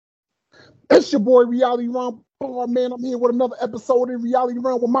It's your boy Reality Round. Man, I'm here with another episode of Reality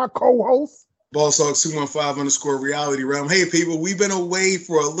Round with my co-host. Boss Hawk 215_reality realm. Hey people, we've been away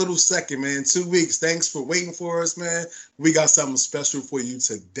for a little second, man. 2 weeks. Thanks for waiting for us, man. We got something special for you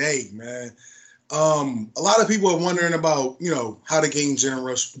today, man. A lot of people are wondering about, how to gain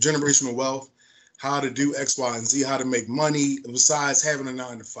generational wealth, how to do X, Y, and Z, how to make money besides having a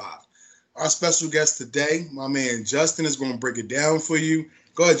 9 to 5. Our special guest today, my man Justin, is going to break it down for you.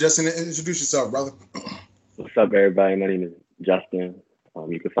 Go ahead, Justin, introduce yourself, brother. What's up, everybody? My name is Justin.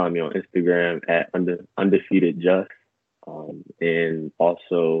 You can find me on Instagram at undefeated just, and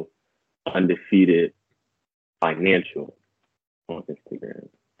also undefeated financial on Instagram.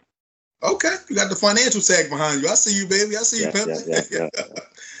 Okay, you got the financial tag behind you. I see you, baby. I see you, pimp. Yeah.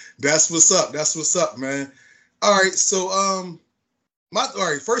 That's what's up. That's what's up, man. All right, so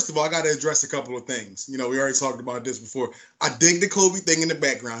first of all, I got to address a couple of things. We already talked about this before. I dig the Kobe thing in the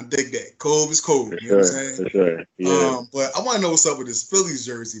background. Dig that. Kobe is Kobe. You know what I'm saying? For sure. Yeah. But I want to know what's up with this Phillies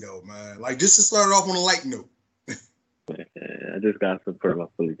jersey, though, man. Like, just to start off on a light note. I just got to support my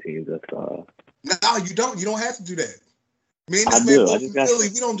Philly teams. That's all. No, you don't. You don't have to do that. Me and this I man do. both from Philly.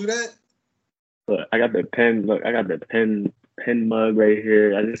 We don't do that. Look, I got the pen. Look, I got the pen mug right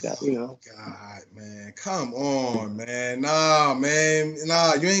here. I just got, Oh, God, man. Come on, man. Nah, man.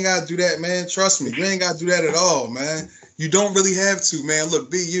 Nah, you ain't got to do that, man. Trust me. You ain't got to do that at all, man. You don't really have to, man.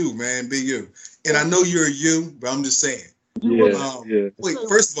 Look, be you, man. Be you. And I know you're you, but I'm just saying. Yeah. Wait,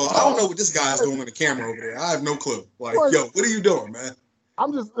 first of all, I don't know what this guy's doing on the camera over there. I have no clue. Like, yo, what are you doing, man?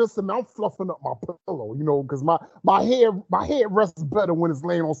 I'm fluffing up my pillow, because my head rests better when it's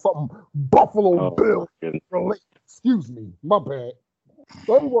laying on something Buffalo Bill related. Excuse me, my bad.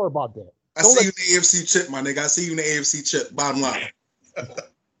 Don't worry about that. I see you in the AFC chip, my nigga. I see you in the AFC chip, bottom line.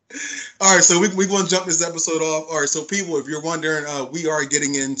 All right, so we're going to jump this episode off. All right, so people, if you're wondering, we are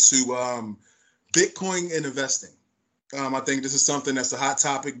getting into Bitcoin and investing. I think this is something that's a hot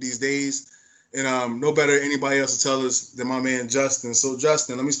topic these days. And no better anybody else to tell us than my man Justin. So,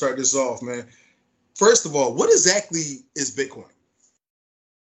 Justin, let me start this off, man. First of all, what exactly is Bitcoin?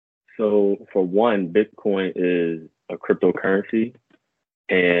 So, for one, Bitcoin is a cryptocurrency.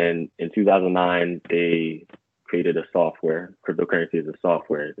 And in 2009, they created a software. Cryptocurrency is a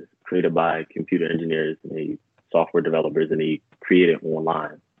software. It's created by computer engineers and software developers, and they create it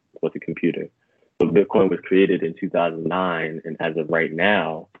online with a computer. So Bitcoin was created in 2009, and as of right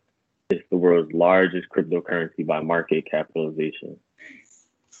now, it's the world's largest cryptocurrency by market capitalization.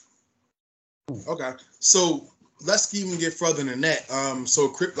 Okay, so let's even get further than that.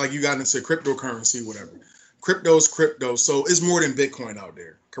 Like you got into cryptocurrency, whatever. Crypto's crypto, so it's more than Bitcoin out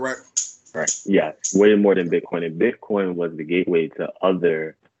there, correct? Right. Yeah, way more than Bitcoin. And Bitcoin was the gateway to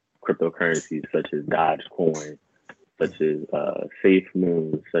other cryptocurrencies such as Dogecoin, such as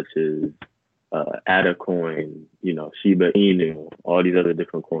SafeMoon, such as ADA coin, Shiba Inu, all these other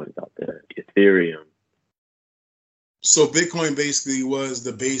different coins out there, Ethereum. So Bitcoin basically was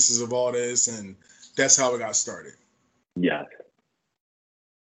the basis of all this, and that's how it got started. Yes.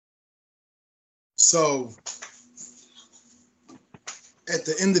 So at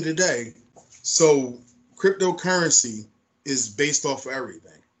the end of the day, so cryptocurrency is based off of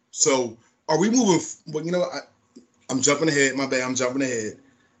everything. So are we moving? Well, I'm jumping ahead. My bad. I'm jumping ahead.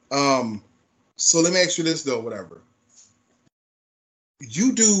 So let me ask you this though. Whatever.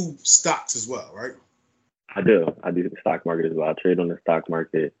 You do stocks as well, right? I do. I do the stock market as well. I trade on the stock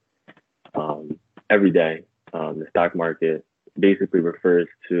market every day. The stock market basically refers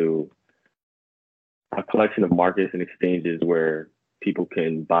to a collection of markets and exchanges where people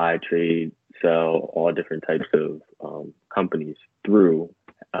can buy, trade, sell all different types of companies through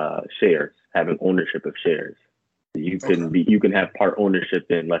shares, having ownership of shares. You can have part ownership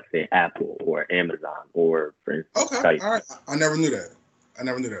in, let's say, Apple or Amazon or, for instance, Skype. All right. I never knew that.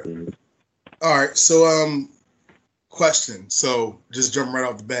 Mm-hmm. All right. So, question. So, just jumping right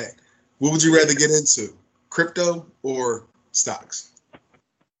off the bat, what would you rather get into, crypto or stocks?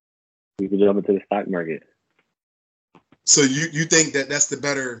 You can jump into the stock market. So you think that's the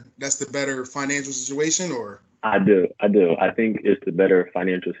better financial situation, or? I do. I think it's the better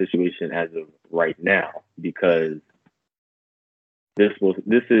financial situation as of right now, because this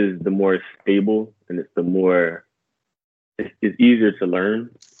is the more stable, and it's easier to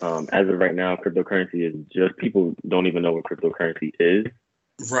learn. As of right now, cryptocurrency is just, people don't even know what cryptocurrency is.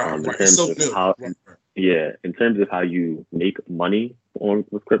 Right. In terms of how you make money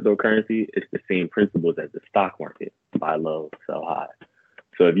with cryptocurrency, it's the same principles as the stock market: buy low, sell high.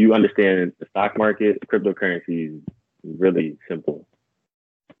 So if you understand the stock market, cryptocurrency is really simple.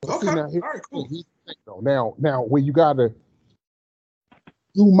 Okay. All right, cool. Now, where you gotta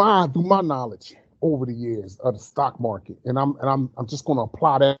through my knowledge over the years of the stock market, and I'm just going to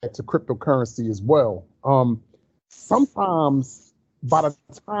apply that to cryptocurrency as well. Sometimes by the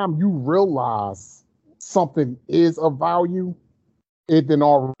time you realize something is of value, it then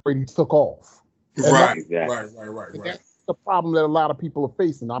already took off. Right. That's the problem that a lot of people are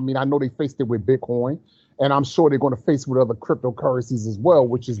facing. I mean, I know they faced it with Bitcoin, and I'm sure they're going to face it with other cryptocurrencies as well,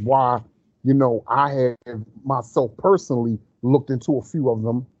 which is why, I have myself personally looked into a few of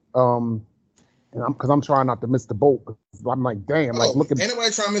them. And because I'm trying not to miss the boat. I'm like, damn, looking.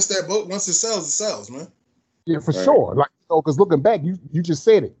 Anybody trying to miss that boat? Once it sells, man. Yeah, for sure. Because looking back, you just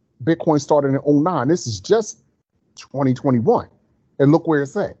said it. Bitcoin started in 2009. This is just 2021, and look where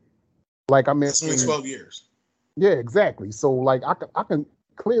it's at. It's only 12 years. Yeah, exactly. So I can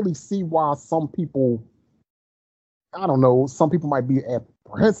clearly see why some people, I don't know, some people might be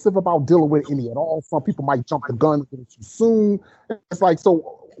apprehensive about dealing with any at all. Some people might jump the gun too soon. It's like,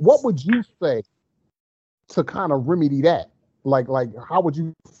 so what would you say to kind of remedy that? Like how would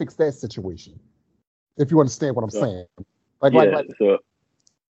you fix that situation? If you understand what I'm saying. No, go ahead. So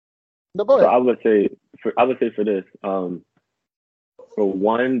I would say for this, for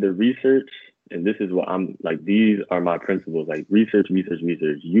one, the research, and this is what I'm like, these are my principles, like research.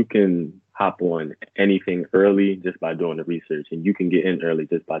 You can hop on anything early just by doing the research, and you can get in early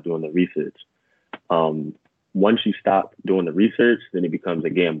just by doing the research. Once you stop doing the research, then it becomes a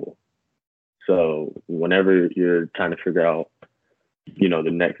gamble. So whenever you're trying to figure out, the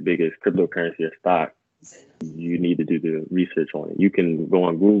next biggest cryptocurrency or stock, you need to do the research on it. You can go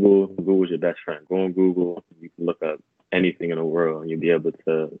on Google. Google's your best friend. Go on Google. You can look up anything in the world, and you'll be able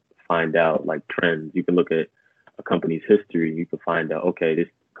to find out trends. You can look at a company's history. You can find out, okay, this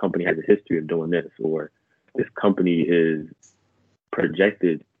company has a history of doing this, or this company is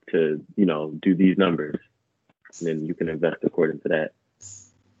projected to, do these numbers. And then you can invest according to that.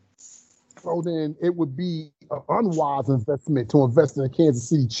 So then it would be an unwise investment to invest in a Kansas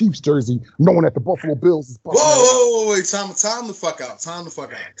City Chiefs jersey, knowing that the Buffalo Bills is. Whoa, time the fuck out. Time the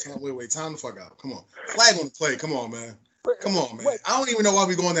fuck out. Come on. Flag on the play. Come on, man. I don't even know why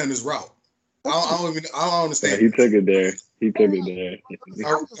we're going down this route. I don't understand. Yeah, he took it there.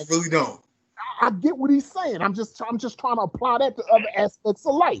 I really don't. I get what he's saying. I'm just trying to apply that to other aspects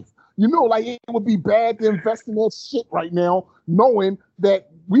of life. It would be bad to invest in that shit right now, knowing that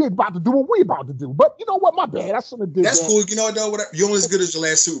we're about to do what we're about to do. But you know what? My bad. I shouldn't have did That's that. Cool. You know what, though? You're only as good as your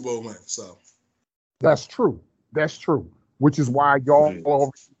last Super Bowl win. So that's true. Which is why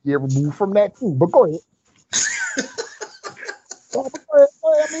y'all get removed from that too. But go ahead. Go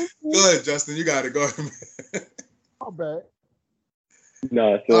ahead, Justin. You got it. Go ahead, man. My bad.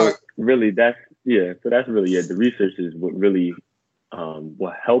 No, so really, that's really it. The research is what really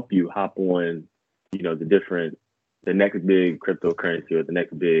will help you hop on, the next big cryptocurrency or the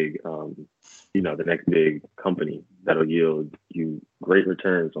next big, the next big company that'll yield you great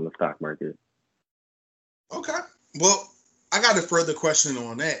returns on the stock market. Okay. Well, I got a further question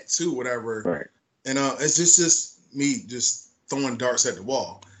on that too, whatever. Right. And it's just me just throwing darts at the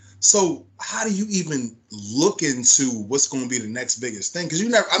wall. So how do you even look into what's going to be the next biggest thing? Because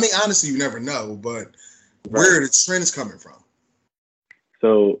honestly, you never know, but where are the trends coming from?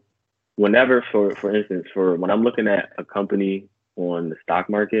 So whenever, for instance, when I'm looking at a company on the stock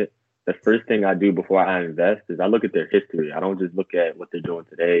market, the first thing I do before I invest is I look at their history. I don't just look at what they're doing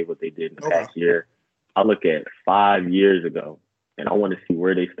today, what they did in the past year. I look at 5 years ago, and I want to see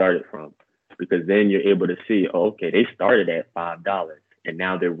where they started from, because then you're able to see, they started at $5 and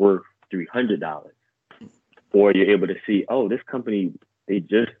now they're worth $300. Or you're able to see, this company, they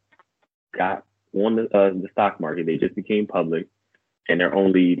just got on the stock market. They just became public and they're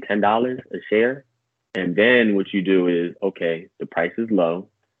only $10 a share. And then what you do is, the price is low.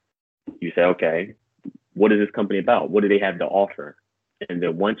 You say, what is this company about? What do they have to offer? And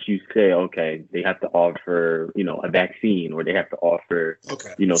then once you say, they have to offer, a vaccine, or they have to offer,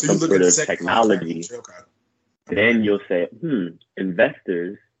 some sort of technology, then you'll say,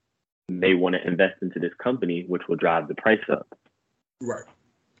 investors may want to invest into this company, which will drive the price up. Right.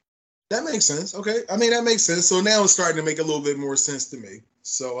 That makes sense. Okay. That makes sense. So now it's starting to make a little bit more sense to me.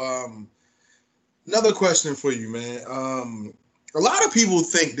 So another question for you, man. A lot of people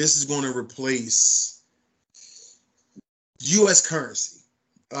think this is going to replace U.S. currency.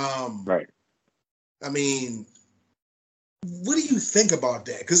 Right. What do you think about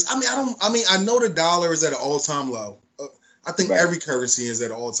that? Because I know the dollar is at an all-time low. I think every currency is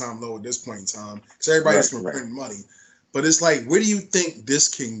at an all-time low at this point in time, because everybody's printing money. But it's like, where do you think this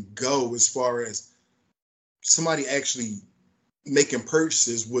can go as far as somebody actually making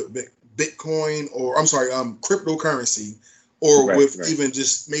purchases with Bitcoin, or cryptocurrency, or with even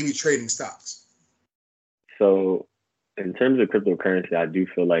just maybe trading stocks? So in terms of cryptocurrency, I do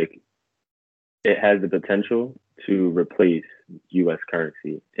feel like it has the potential to replace U.S.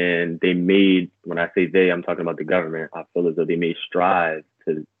 currency. And they made, when I say they, I'm talking about the government. I feel as though they made strides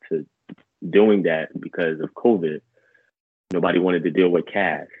to doing that because of COVID. Nobody wanted to deal with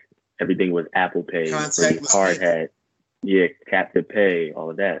cash. Everything was Apple Pay, card had, tap to pay, all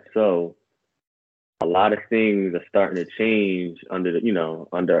of that. So a lot of things are starting to change under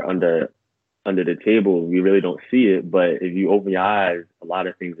the, under the table. We really don't see it, but if you open your eyes, a lot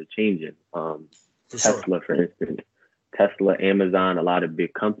of things are changing. Tesla, for instance, Amazon, a lot of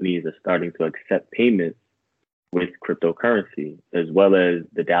big companies are starting to accept payments with cryptocurrency, as well as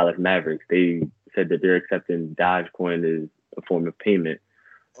the Dallas Mavericks. They said that they're accepting Dogecoin as a form of payment.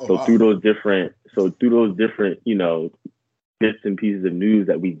 Through those different, bits and pieces of news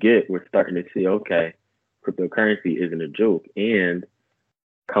that we get, we're starting to see, okay, cryptocurrency isn't a joke. And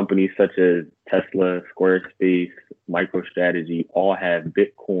companies such as Tesla, Squarespace, MicroStrategy all have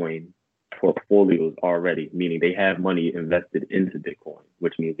Bitcoin portfolios already, meaning they have money invested into Bitcoin,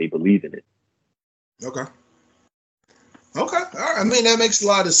 which means they believe in it. Okay. All right. I mean, that makes a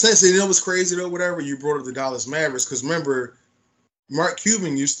lot of sense. And it was crazy though, whatever you brought up the Dallas Mavericks, because remember, Mark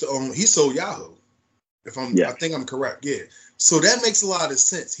Cuban used to own, he sold Yahoo. I think I'm correct. Yeah. So that makes a lot of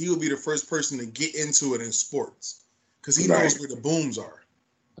sense. He will be the first person to get into it in sports because he knows where the booms are.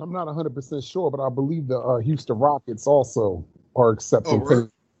 I'm not 100% sure, but I believe the Houston Rockets also are accepting from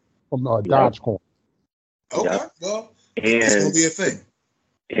Dogecoin. Okay. Well, it's going to be a thing.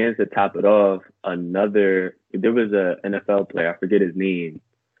 And to top it off, there was a NFL player, I forget his name,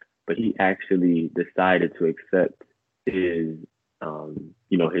 but he actually decided to accept his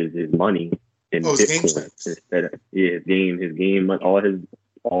money in Bitcoin instead of his game,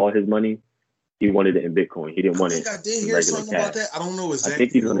 all his money. He wanted it in Bitcoin. He didn't want it. I did hear something about that. I don't know exactly. I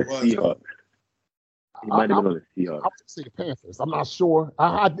think he's on the Seahawks. He might have been on the Seahawks. I would say the Panthers. I'm not sure.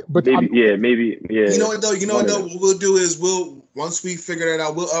 Maybe. You know what though? What we'll do is once we figure that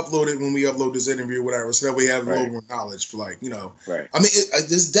out, we'll upload it when we upload this interview or whatever, so that we have a little more knowledge for Right. I mean,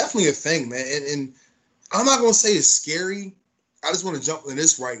 it's definitely a thing, man. And I'm not gonna say it's scary. I just want to jump in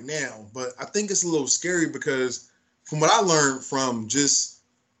this right now, but I think it's a little scary because from what I learned from just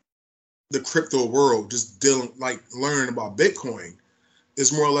the crypto world, just learning about Bitcoin,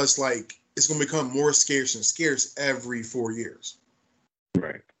 is more or less like it's going to become more scarce and scarce every 4 years.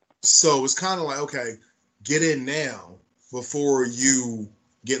 Right. So it's kind of like, okay, get in now before you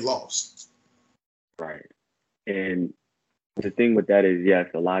get lost. Right. And the thing with that is, yes,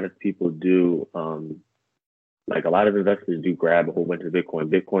 a lot of people do, a lot of investors do grab a whole bunch of Bitcoin.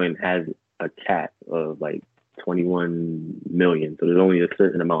 Bitcoin has a cap of 21 million. So there's only a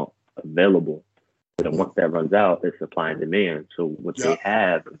certain amount available. But then once that runs out, it's supply and demand. So what they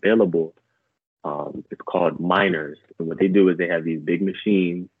have available, it's called miners. And what they do is they have these big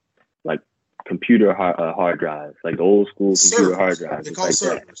machines, like computer hard drives, like the old school computer hard drives. They call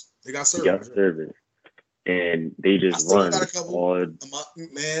servers. They got servers. Yeah, servers. And they just run all.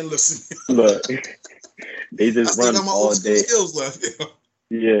 Man, listen. Look, they just run all day. Skills left.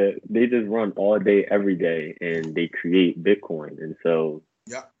 Yeah, they just run all day, every day, and they create Bitcoin. And so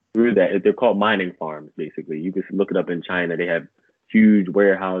through that, they're called mining farms. Basically, you can look it up in China. They have huge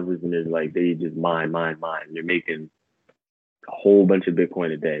warehouses, and they just mine. They're making a whole bunch of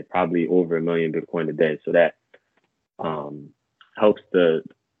Bitcoin a day, probably over 1 million Bitcoin a day. So that helps the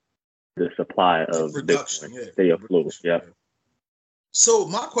supply of Bitcoin stay afloat. Yeah. So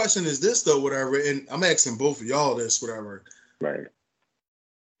my question is this though, whatever, and I'm asking both of y'all this, whatever. Right.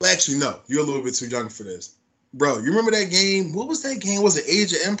 Well, actually, no, you're a little bit too young for this. Bro, you remember that game? What was that game? Was it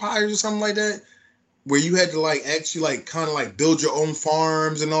Age of Empires or something like that? Where you had to actually kind of build your own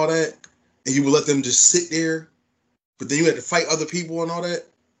farms and all that, and you would let them just sit there, but then you had to fight other people and all that.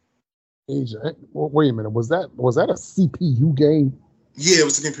 Wait a minute, was that a CPU game? Yeah, it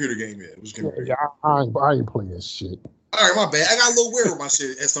was a computer game. Yeah, it was a computer game. I ain't playing that shit. All right, my bad. I got a little weird with my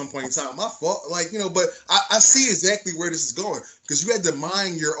shit at some point in time. My fault. But I see exactly where this is going because you had to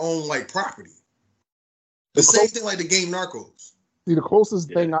mine your own property. The same thing like the game Narcos. See, the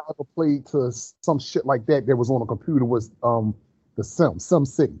closest thing I ever played to some shit like that was on a computer was the Sim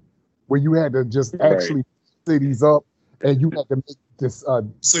City, where you had to just actually cities up and you had to make this.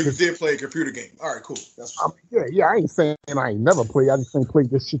 So you did play a computer game. All right, cool. That's yeah. I ain't saying I ain't never played. I just ain't played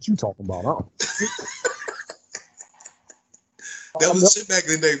this shit you talking about, huh? That was shit back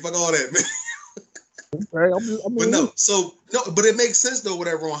in the day. Fuck all that, man. But it makes sense though,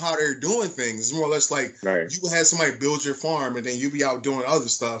 whatever, on how they're doing things. It's more or less you would have somebody build your farm and then you be out doing other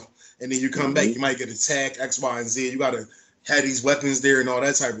stuff, and then you come back, you might get attacked, X, Y, and Z. You gotta had these weapons there and all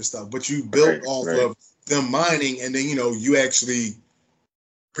that type of stuff. But you built off of them mining, and then you actually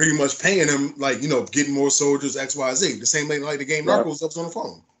pretty much paying them, like, getting more soldiers, X, Y, Z. The same way like the game Narcos ups on the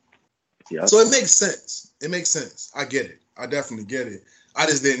phone. Yeah. So it makes sense. It makes sense. I get it. I definitely get it. I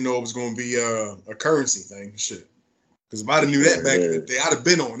just didn't know it was going to be a currency thing. Shit. Because if I'd have knew that back in the day, I'd have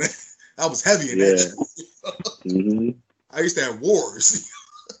been on it. I was heavy in that shit. I used to have wars.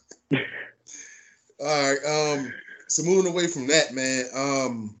 All right. So moving away from that,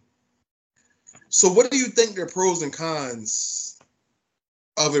 man. So what do you think the pros and cons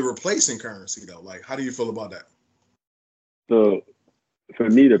of it replacing currency, though? Like, how do you feel about that? So for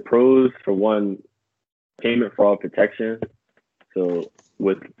me, the pros, for one, payment fraud protection. So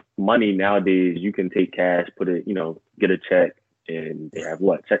with money nowadays, you can take cash, put it, get a check, and they have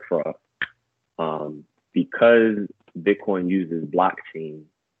what? Check fraud. Because Bitcoin uses blockchain,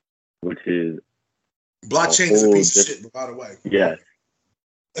 which is blockchain is a piece of shit, by the way. Yes.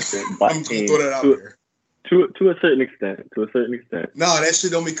 I'm gonna throw that out there. To a certain extent. No, that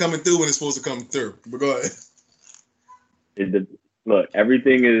shit don't be coming through when it's supposed to come through. But go ahead. Look,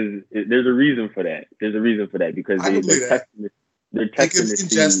 everything is. There's a reason for that. Because they're testing it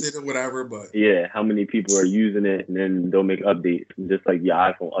congested or whatever. But how many people are using it, and then they'll make updates. Just like your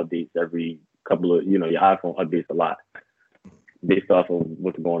iPhone updates every couple of, your iPhone updates a lot based off of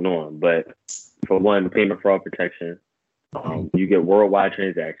what's going on. But for one, payment fraud protection, you get worldwide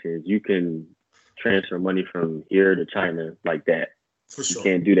transactions. You can transfer money from here to China like that. For sure. You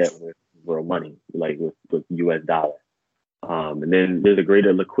can't do that with world money, like with US dollar. And then there's a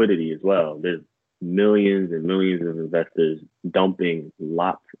greater liquidity as well. There's millions and millions of investors dumping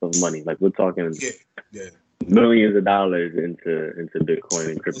lots of money. Like we're talking millions of dollars into Bitcoin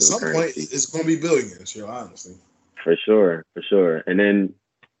and cryptocurrency. At some point, it's going to be billions, honestly. For sure. And then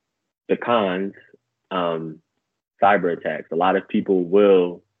the cons, cyber attacks. A lot of people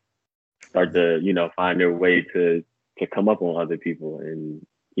will start to, find their way to come up on other people and,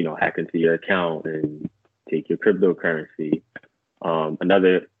 hack into your account and take your cryptocurrency.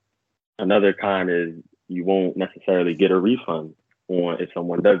 Another con is you won't necessarily get a refund on if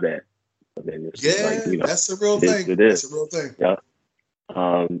someone does that. So then that's a real thing. That's a real thing. Yeah.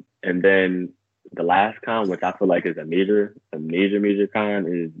 And then the last con, which I feel like is a major con,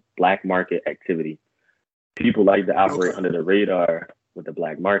 is black market activity. People like to operate under the radar with the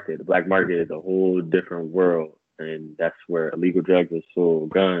black market. The black market is a whole different world, and that's where illegal drugs are sold,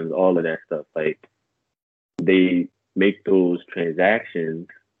 guns, all of that stuff. Like they make those transactions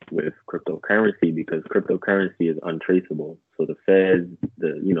with cryptocurrency because cryptocurrency is untraceable. So the feds,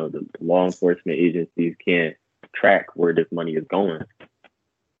 the law enforcement agencies can't track where this money is going.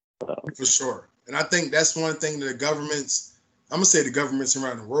 For sure. And I think that's one thing that I'm going to say the governments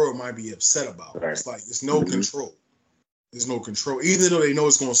around the world might be upset about. Right. It's like, there's no control. There's no control. Even though they know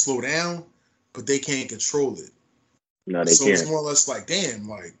it's going to slow down, but they can't control it. No, they can't. It's more or less like, damn,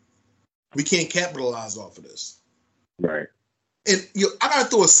 like, we can't capitalize off of this. Right. And I got to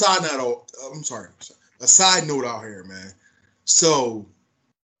throw a side note out here, man. So,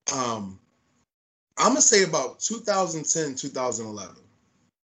 I'm going to say about 2010, 2011.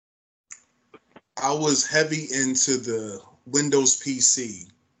 I was heavy into the Windows PC.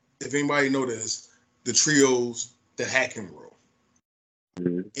 If anybody noticed, the trios, the hacking world.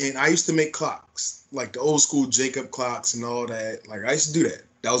 Mm-hmm. And I used to make clocks, like the old school Jacob clocks and all that. Like I used to do that.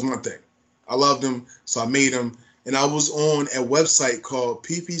 That was my thing. I loved them, so I made them. And I was on a website called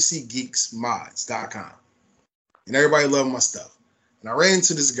ppcgeeksmods.com. And everybody loved my stuff. And I ran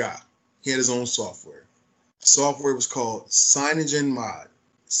into this guy. He had his own software. The software was called Cyanogen Mod.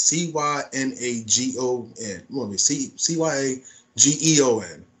 CYAGEON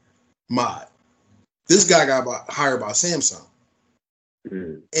mod. This guy got hired by Samsung.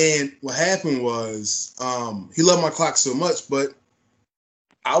 Mm. And what happened was he loved my clock so much, but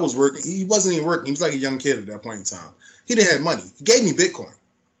I was working. He wasn't even working. He was like a young kid at that point in time. He didn't have money. He gave me Bitcoin.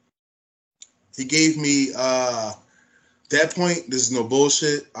 He gave me that point, this is no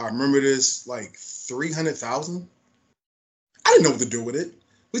bullshit. I remember this, like 300,000. I didn't know what to do with it.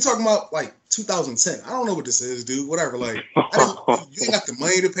 We talking about like 2010. I don't know what this is, dude. Whatever. Like, you ain't got the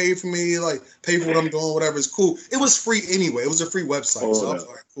money to pay for me. Like, pay for what I'm doing. Whatever. It's cool. It was free anyway. It was a free website. So I was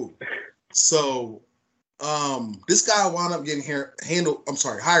like, cool. So, this guy wound up getting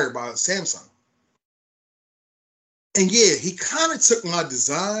hired by Samsung. And yeah, he kind of took my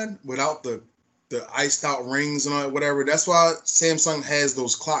design without the iced out rings and all that, whatever. That's why Samsung has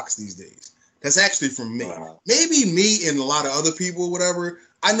those clocks these days. That's actually from me. Wow. Maybe me and a lot of other people, whatever.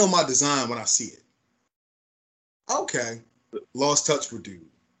 I know my design when I see it. Okay. Lost touch with dude.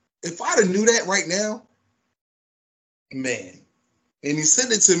 If I'd have knew that right now, Man. And he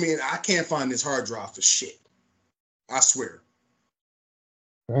sent it to me, and I can't find this hard drive for shit. I swear.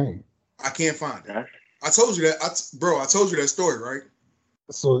 Dang. I can't find it. I told you that, I told you that story, right?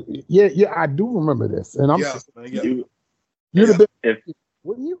 So yeah, I do remember this, and I'm you'd have been,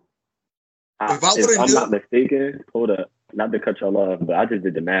 wouldn't you? If I'm not mistaken, hold up, not to cut y'all off, but I just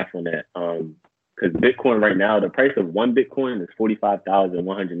did the math on that. Because Bitcoin right now, the price of one Bitcoin is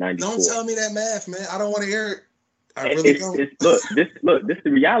 $45,194. Don't tell me that math, man. I don't want to hear it. I really don't. Look, this is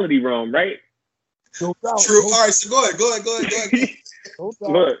the reality realm, right? True. All right, so go ahead.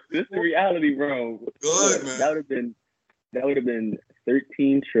 Look, this is the reality realm. Good, man. That would have been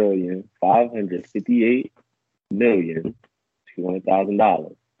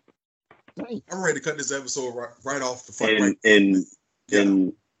 $13,558,200,000. I'm ready to cut this episode right off the front. And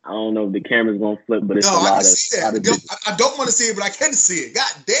I don't know if the camera's gonna flip, but it's a lot of. I don't want to see it, but I can see it.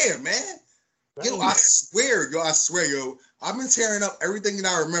 God damn, man. I swear, I've been tearing up everything that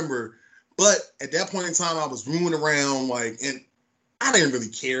I remember, but at that point in time, I was rooming around, and I didn't really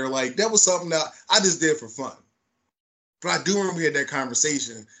care. That was something that I just did for fun. But I do remember we had that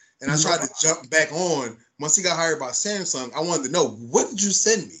conversation, and I tried to jump back on. Once he got hired by Samsung, I wanted to know, what did you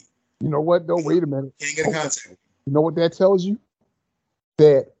send me? You know what, though? Wait a minute. Can't get in contact. You know what that tells you?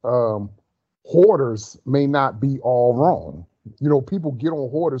 That hoarders may not be all wrong. People get on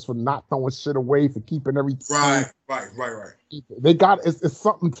hoarders for not throwing shit away, for keeping everything. Right. They got it's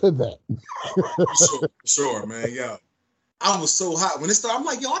something to that. For sure, man. Yeah. I was so hot when it started. I'm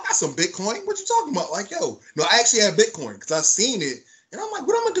like, yo, I got some Bitcoin. What you talking about? No, I actually have Bitcoin because I've seen it. And I'm like,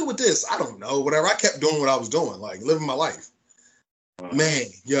 what am I gonna do with this? I don't know. Whatever. I kept doing what I was doing, living my life. Man,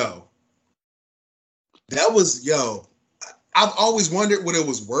 yo. That was, I've always wondered what it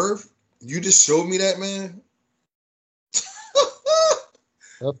was worth. You just showed me that, man.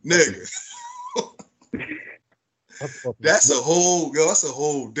 Nigga. That's a whole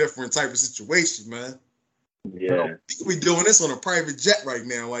different type of situation, man. Yeah. We doing this on a private jet right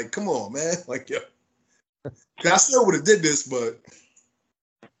now. Come on, man. I still would have did this, but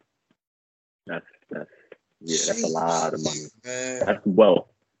that's a lot of money. Man. That's wealth.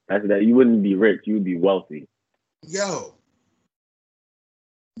 That's that. You wouldn't be rich. You would be wealthy. Yo,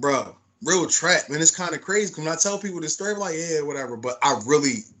 bro, real trap, man. It's kind of crazy when I tell people this story. I'm like, yeah, whatever. But I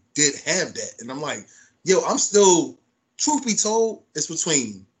really did have that, and I'm like, yo, I'm still. Truth be told, it's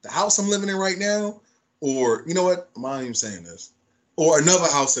between the house I'm living in right now, or you know what? I'm not even saying this, or another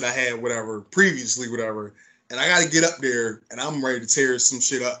house that I had, whatever, previously, whatever. And I got to get up there, and I'm ready to tear some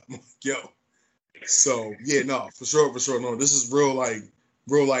shit up, yo. So yeah, no, for sure. No, this is real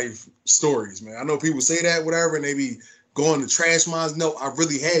life stories, man. I know people say that, whatever, and they be going to trash mines. No, I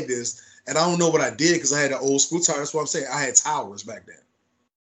really had this, and I don't know what I did because I had an old school tower. That's what I'm saying. I had towers back then.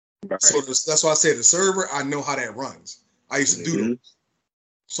 Right. So that's why I said the server, I know how that runs. I used to do those.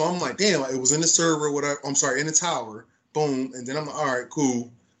 So I'm like, damn, it was in the server, whatever. I'm sorry, in the tower, boom. And then I'm like, all right,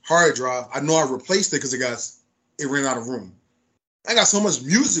 cool. Hard drive. I know I replaced it because it ran out of room. I got so much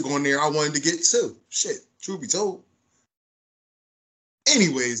music on there I wanted to get too. Shit, truth be told.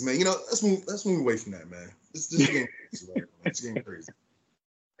 Anyways, man, let's move away from that, man. This getting crazy, right? It's getting crazy.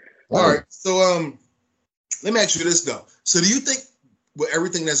 All right, so let me ask you this though. So do you think with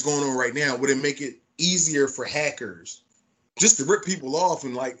everything that's going on right now, would it make it easier for hackers just to rip people off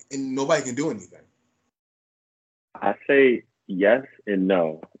and nobody can do anything? I say yes and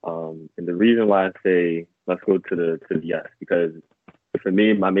no. And the reason why I say let's go to the yes, because for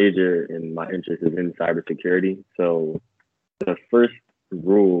me, my major and my interest is in cybersecurity. So the first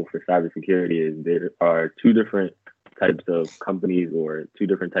rule for cybersecurity is there are two different types of companies or two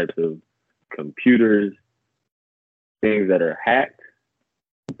different types of computers, things that are hacked,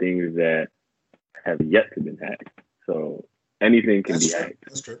 things that have yet to be hacked. So anything can be hacked.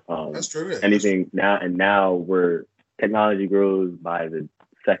 That's true. That's true. Anything now where technology grows by the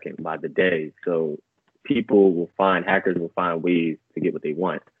second, by the day. So hackers will find ways to get what they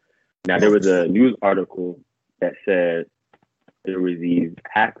want. Now, there was a news article that said there were these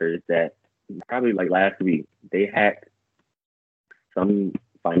hackers that probably last week, they hacked some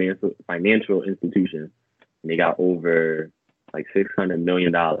financial institution and they got over $600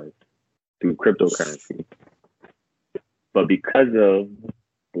 million through cryptocurrency. But because of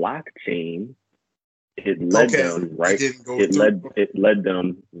blockchain, it led them right. It led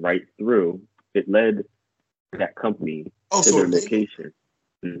them right through. It led that company to their location.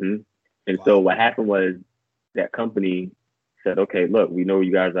 Mm-hmm. And so what happened was that company said, okay, look, we know where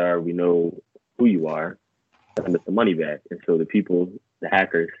you guys are. We know who you are. Send us the money back. And so the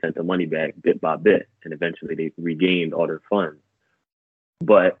hackers sent the money back bit by bit. And eventually they regained all their funds.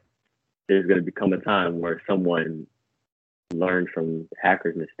 But there's going to become a time where someone learn from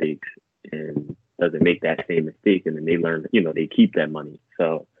hackers' mistakes and doesn't make that same mistake, and then they learn, they keep that money.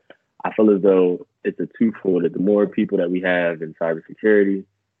 So I feel as though it's a twofold. That the more people that we have in cybersecurity,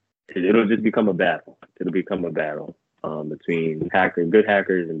 it'll just become a battle. It'll become a battle between good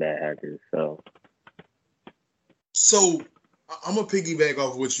hackers and bad hackers. So I'm gonna piggyback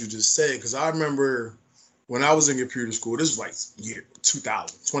off what you just said, because I remember when I was in computer school, this was like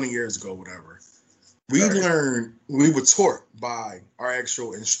 2000, 20 years ago, whatever. We were taught by our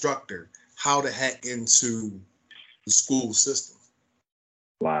actual instructor how to hack into the school system.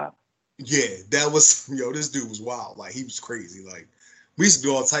 Wow. Yeah, that was, this dude was wild. Like, he was crazy. Like, we used to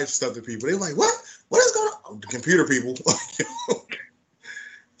do all types of stuff to people. They were like, what? What is going on? The computer people.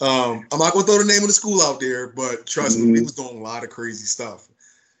 I'm not going to throw the name of the school out there, but trust me, we was doing a lot of crazy stuff.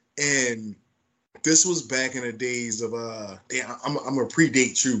 And this was back in the days of, I'm going to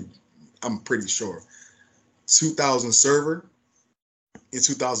predate you, I'm pretty sure. 2000 server and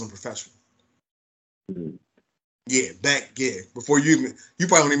 2000 professional. Mm-hmm. Before you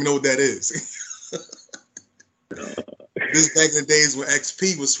probably don't even know what that is. This back in the days when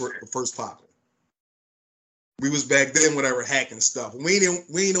XP was first popping. We was back then, whatever, hacking stuff. We didn't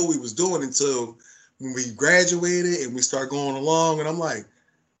know what we was doing until when we graduated and we started going along. And I'm like,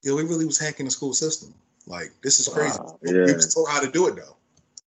 we really was hacking the school system. Like, this is crazy. Wow, yeah. We was taught how to do it, though.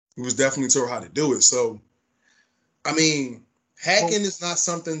 We was definitely taught how to do it. So, I mean, hacking is not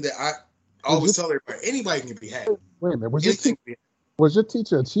something that I always tell everybody. Anybody can be hacked. Wait a minute. Was your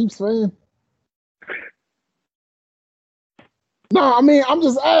teacher a Chiefs fan? No, I mean, I'm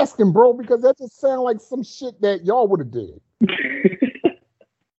just asking, bro, because that just sounds like some shit that y'all would have did.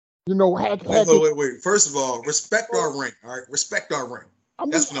 Wait. First of all, respect our rank, all right? Respect our rank.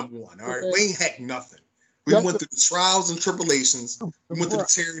 That's number one, all right? We ain't hacked nothing. We went through the trials and tribulations. We went through the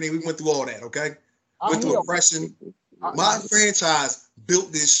tyranny. We went through all that, okay? Went through oppression. My franchise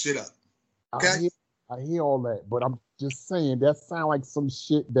built this shit up, okay? I hear all that, but I'm just saying that sounds like some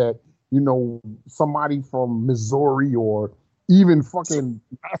shit that, somebody from Missouri or even fucking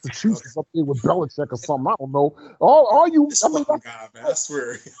Massachusetts up there with Belichick or something. I don't know. All you, I mean, God, man, I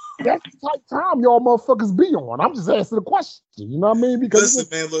swear. That's the type of time y'all motherfuckers be on. I'm just asking the question. You know what I mean? Because listen,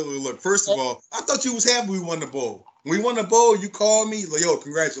 man, look. First of all, I thought you was happy we won the bowl. When we won the bowl, you called me, like, yo,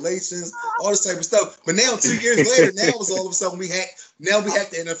 congratulations, all this type of stuff. But now, 2 years later, now it's all of a sudden we hack the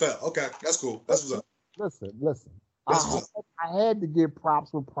NFL. Okay, that's cool. That's what's up. Listen. I had to give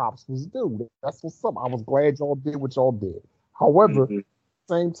props where props was due. That's what's up. I was glad y'all did what y'all did. However,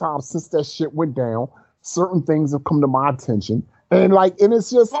 same time, since that shit went down, certain things have come to my attention. And it's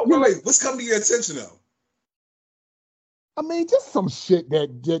just... Wait. What's come to your attention, though? I mean, just some shit that...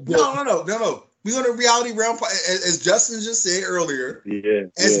 No. We on a reality realm, as Justin just said earlier.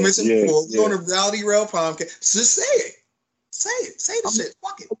 As mentioned before, we on a reality realm podcast. Just say it. Say the shit.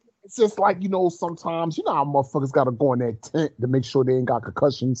 Fuck it. It's just like, sometimes, how motherfuckers got to go in that tent to make sure they ain't got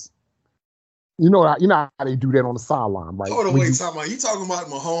concussions. You know how they do that on the sideline, right? Hold on, wait, talking about you talking about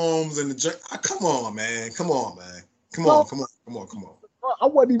Mahomes and the come on, man. Come on. I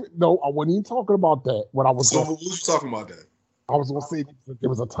wasn't even talking about that. What was you talking about that? I was gonna say there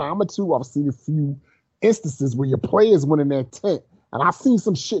was a time or two I've seen a few instances where your players went in that tent, and I've seen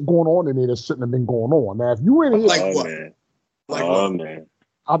some shit going on in there that shouldn't have been going on. Now, if you were in here, man.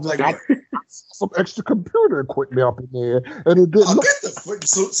 I some extra computer equipment up in there, and it didn't.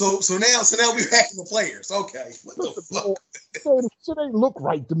 So now we hacking the players. Okay, what the fuck? So the shit ain't look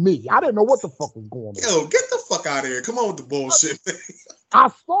right to me. I didn't know what the fuck was going on. Yo, get the fuck out of here! Come on with the bullshit, man. I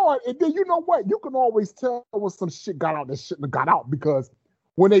saw it, and then you know what? You can always tell when some shit got out that shouldn't have got out, because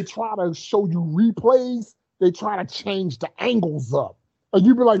when they try to show you replays, they try to change the angles up, and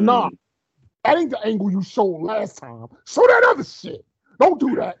you be like, nah, that ain't the angle you showed last time. Show that other shit. Don't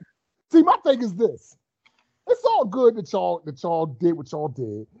do that. See, my thing is this. It's all good that y'all did what y'all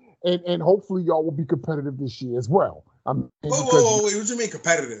did. And hopefully y'all will be competitive this year as well. Wait, what do you mean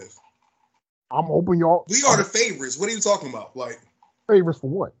competitive? I'm hoping y'all... We are the favorites. What are you talking about? Like, favorites for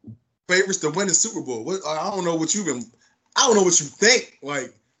what? Favorites to win the Super Bowl. I don't know what you think.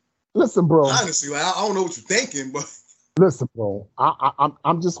 Like, listen, bro. Honestly, I don't know what you're thinking, but... Listen, bro,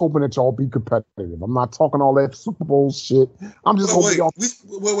 I'm just hoping that y'all be competitive. I'm not talking all that Super Bowl shit. I'm just hoping y'all...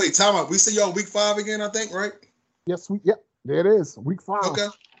 Wait, time out. We see y'all week 5 again, I think, right? Yes, there it is. Week 5. Okay,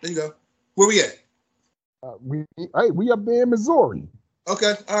 there you go. Where we at? We up there in Missouri.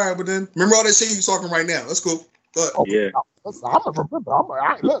 Okay, all right, but then remember all that shit you talking right now. That's cool. But yeah. I'm gonna remember.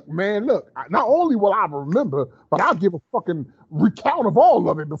 Look. Not only will I remember, but I'll give a fucking recount of all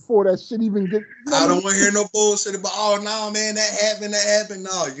of it before that shit even get. I don't want to hear no bullshit about. Oh no, man, that happened.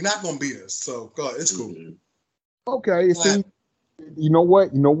 No, you're not gonna beat us. So go ahead, it's cool. Okay, see, you know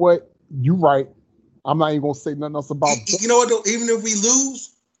what? You right. I'm not even gonna say nothing else about. You know what? Though, even if we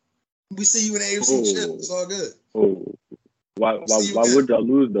lose, we see you in the AFC chip. It's all good. Why would y'all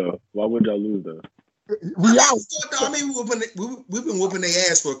lose though? Why would y'all lose though? Reality. I mean, we've been whooping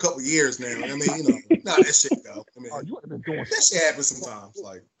their ass for a couple years now. I mean, you know, that shit though. I mean, you ain't been doing that shit happens sometimes.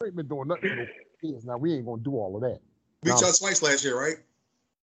 Like, we ain't been doing nothing for those years. Now we ain't gonna do all of that. Beat y'all twice last year, right?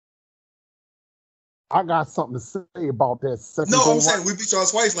 I got something to say about that second. No, I'm saying we beat y'all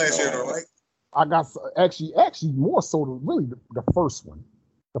twice last year, though, right? I got actually more so really the first one.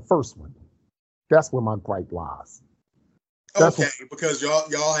 The first one. That's where my gripe lies. Okay, because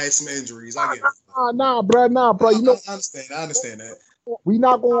y'all had some injuries. I get it. Nah, bro. You know, I understand that. We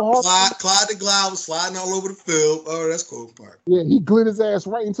not going hard. Clyde the Glide was sliding all over the field. Oh, that's cool. Part. Yeah, he glid his ass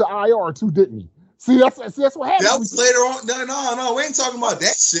right into IR too, didn't he? See, that's what happened. That was later on. No, we ain't talking about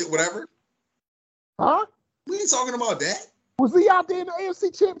that shit. Whatever. Huh? We ain't talking about that. Was he out there in the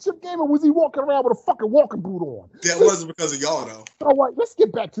AFC Championship game, or was he walking around with a fucking walking boot on? That wasn't because of y'all, though. All right, let's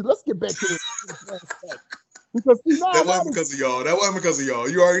get back to this. Because that wasn't because of y'all. That wasn't because of y'all.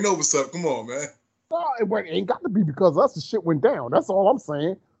 You already know what's up. Come on, man. It ain't got to be because of us. The shit went down. That's all I'm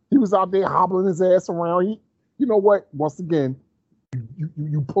saying. He was out there hobbling his ass around. You know what? Once again,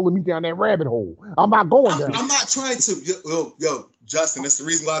 you pulling me down that rabbit hole. I'm not going down. I'm not trying to. Yo, Justin, that's the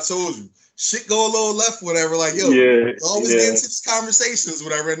reason why I told you. Shit go a little left, whatever. Like, always get into these conversations,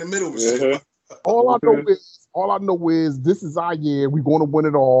 whatever, in the middle. All I know is this is our year. We're going to win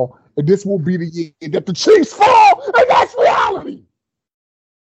it all. And this will be the year that the Chiefs fall. And that's reality.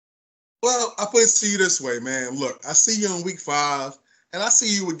 Well, I put it to you this way, man. Look, I see you in week 5, and I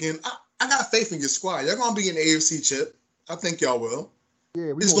see you again. I got faith in your squad. Y'all going to be in the AFC chip. I think y'all will.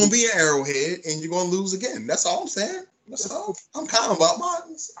 Yeah, it's going to be an Arrowhead, and you're going to lose again. That's all I'm saying. That's all. I'm calm about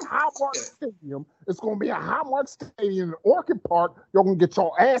mine. Highmark Stadium. It's going to be a Highmark Stadium in Orchid Park. Y'all going to get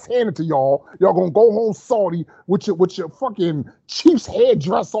your ass handed to y'all. Y'all going to go home salty with your fucking Chiefs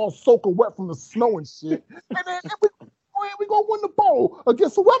headdress all soaking wet from the snow and shit. And then we going to win the bowl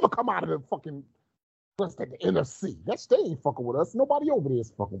against whoever come out of the fucking rest of the NFC. They ain't fucking with us. Nobody over there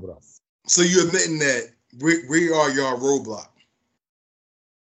is fucking with us. So you admitting that we are your roadblock?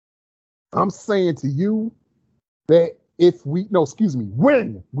 I'm saying to you that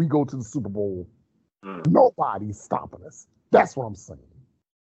when we go to the Super Bowl, nobody's stopping us. That's what I'm saying.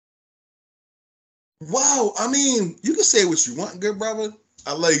 Wow, I mean, you can say what you want, good brother.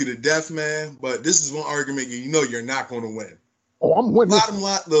 I love you to death, man. But this is one argument you know you're not going to win. Oh, I'm winning.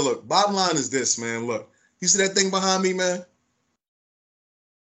 Bottom line is this, man. Look, you see that thing behind me, man?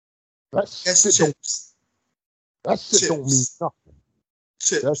 That's chips. That shit don't mean nothing.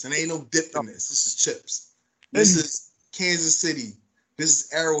 Chips, and ain't no dip in this. This is chips. This is Kansas City. This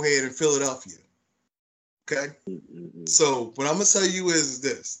is Arrowhead in Philadelphia. Okay? So what I'm going to tell you is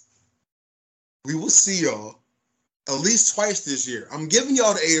this. We will see y'all at least twice this year. I'm giving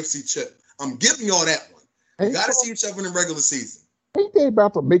y'all the AFC chip. I'm giving y'all that one. You got to see each other in the regular season. Ain't they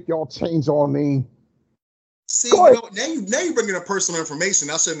about to make y'all change y'all name? See, now you're bringing up personal information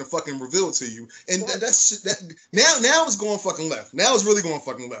I shouldn't have fucking revealed to you. And now it's going fucking left. Now it's really going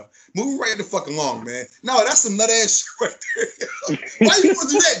fucking left. Moving right the fucking long, man. No, that's some nut ass shit right there. Why you want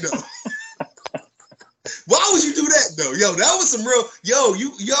to do that, though? Why would you do that, though? Yo, that was some real, yo.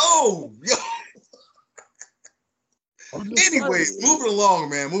 Anyways, moving along,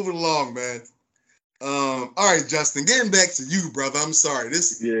 man. All right, Justin, getting back to you, brother. I'm sorry.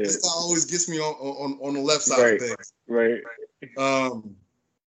 This always gets me on the left side of things. Right.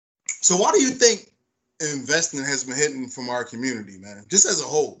 So why do you think investing has been hidden from our community, man? Just as a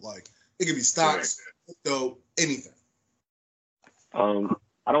whole, like it could be stocks, crypto, anything.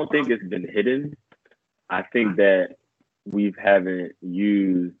 I don't think it's been hidden. I think that we haven't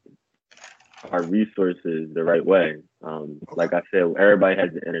used our resources the right way. Like I said, everybody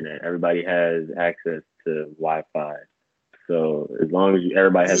has the internet. Everybody has access to Wi-Fi. So as long as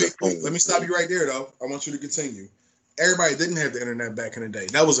everybody has a phone. Let me stop you right there, though. I want you to continue. Everybody didn't have the internet back in the day.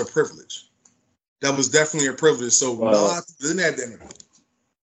 That was a privilege. That was definitely a privilege. So a lot of people didn't have the internet.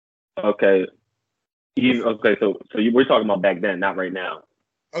 Okay. So we're talking about back then, not right now.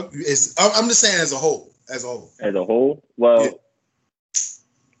 I'm just saying as a whole. As a whole? Well,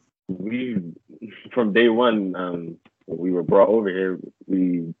 we from day one, when we were brought over here,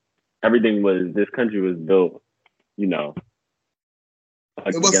 this country was built, it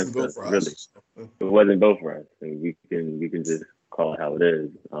wasn't built for us. Really. It wasn't built for us. And we can just call it how it is.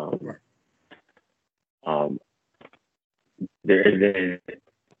 There isn't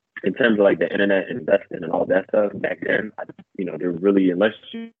in terms of like the internet investing and all that stuff back then, there really, unless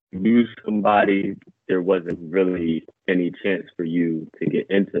you knew somebody, there wasn't really any chance for you to get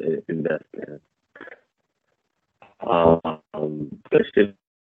into investing. But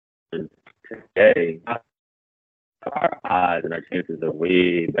today, our odds and our chances are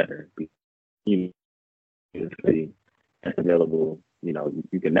way better. That's available.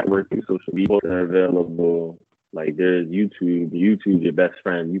 You can network through social media. They're available. Like there's YouTube. YouTube's your best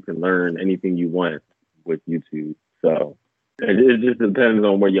friend. You can learn anything you want with YouTube. So it just depends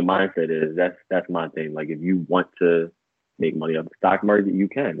on where your mindset is. That's my thing. Like if you want to make money off the stock market, you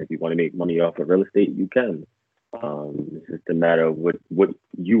can. If you want to make money off of real estate, you can. It's just a matter of what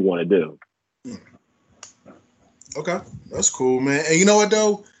you want to do. Okay, that's cool, man. And you know what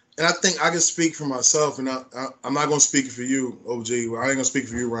though? And I think I can speak for myself, and I'm not gonna speak for you, OG. I ain't gonna speak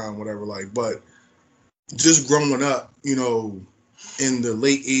for you, Ryan, whatever. Like, but just growing up, in the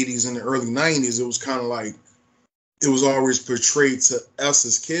late '80s and the early '90s, it was kind of like it was always portrayed to us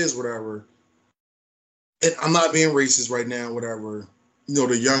as kids, whatever. And I'm not being racist right now, whatever.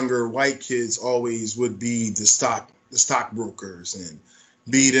 The younger white kids always would be the stockbrokers and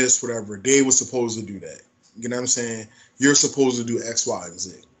be this, whatever. They were supposed to do that. You know what I'm saying? You're supposed to do X, Y, and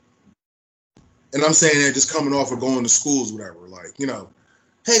Z. And I'm saying that just coming off of going to schools, whatever. Like,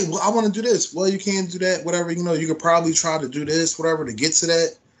 hey, well, I want to do this. Well, you can't do that, whatever. You could probably try to do this, whatever, to get to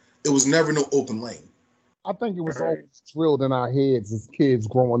that. It was never no open lane. I think it was always drilled in our heads as kids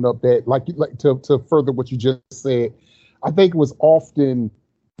growing up that, like to further what you just said, I think it was often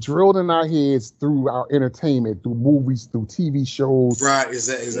drilled in our heads through our entertainment, through movies, through TV shows. Right,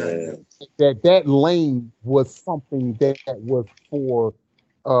 exactly. That lane was something that was for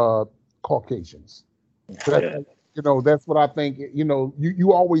Caucasians. That's what I think.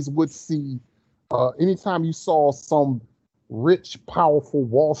 You always would see, anytime you saw some rich, powerful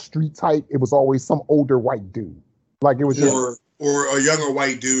Wall Street type, it was always some older white dude. Like it was or a younger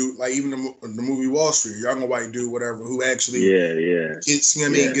white dude, like even the movie Wall Street, a younger white dude, whatever, who actually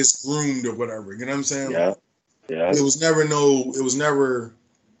gets groomed or whatever. You know what I'm saying? Yeah. It was never,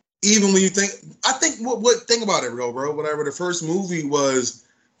 even when you think about it, bro, whatever. The first movie was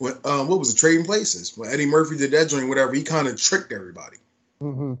when, what was it, Trading Places? When Eddie Murphy did that joint, whatever, he kind of tricked everybody.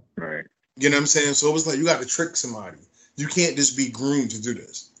 Mm-hmm. Right. You know what I'm saying? So it was like, you got to trick somebody. You can't just be groomed to do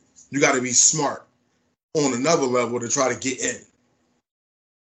this. You got to be smart on another level to try to get in.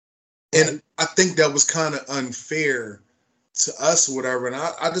 And I think that was kind of unfair to us or whatever. And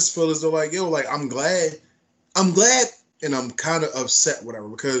I just feel as though I'm glad and I'm kind of upset, whatever,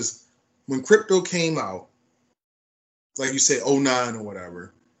 because when crypto came out, like you said, 09 or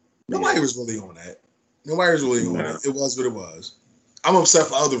whatever, nobody was really on that. Nobody was really on it. It was what it was. I'm upset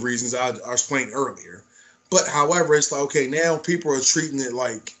for other reasons I explained earlier. But however, it's like, okay, now people are treating it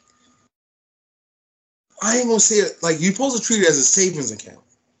like, I ain't gonna say it, like you're supposed to treat it as a savings account.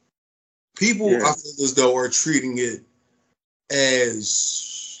 People, I feel as though, are treating it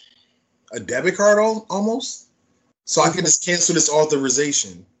as a debit card almost. So I can just cancel this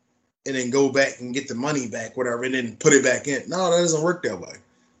authorization and then go back and get the money back, whatever, and then put it back in. No, that doesn't work that way.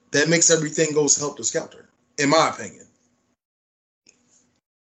 That makes everything go helter-skelter, in my opinion.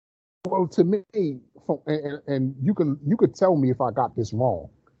 Well, to me, and you could tell me if I got this wrong.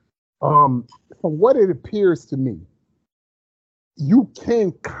 From what it appears to me, you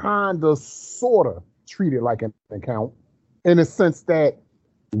can kind of sort of treat it like an account in the sense that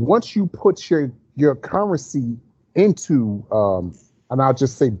once you put your currency into, and I'll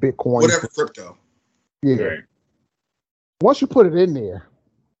just say Bitcoin. Whatever crypto. Yeah. Right. Once you put it in there,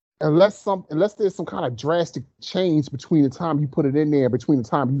 unless there's some kind of drastic change between the time you put it in there, between the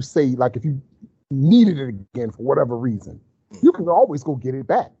time you say, like if you needed it again for whatever reason, you can always go get it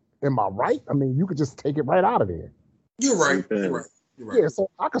back. Am I right? I mean, you could just take it right out of there. You're right. You're right. Yeah, so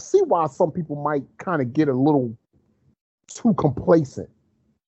I can see why some people might kind of get a little too complacent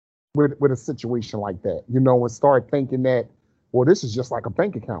with a situation like that, and start thinking that, well, this is just like a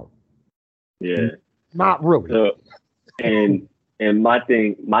bank account. Yeah. Not really. So, and my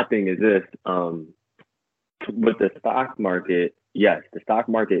thing is this, with the stock market, yes, the stock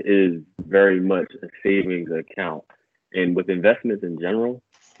market is very much a savings account. And with investments in general,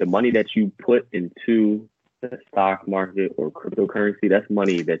 the money that you put into the stock market or cryptocurrency, that's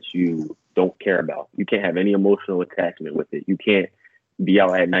money that you don't care about. You can't have any emotional attachment with it. You can't be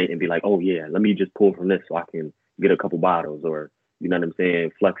out at night and be like, oh yeah, let me just pull from this so I can get a couple bottles, or, you know what I'm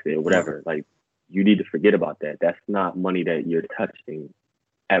saying, flex it or whatever. Like, you need to forget about that. That's not money that you're touching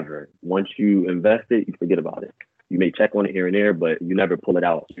ever. Once you invest it, you forget about it. you may check on it here and there, but you never pull it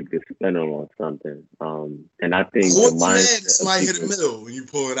out. You can spend it on something. And I think what's mad somebody hit the middle when you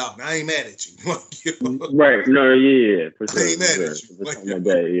pull it out. And I ain't mad at you. Right? No, yeah, for sure. I ain't mad at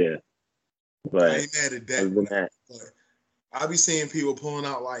you. Yeah. But I ain't mad at that. But I be seeing people pulling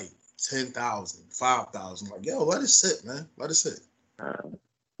out like 10,000, 5,000. Like, yo, let it sit, man. Let it sit.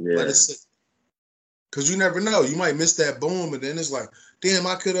 Let it sit. Because you never know. You might miss that boom, and then it's like, damn,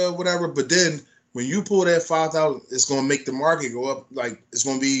 I could have whatever. But then when you pull that 5,000, it's going to make the market go up. Like, it's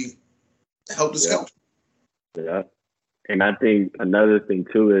going to be help this help. Yeah. And I think another thing,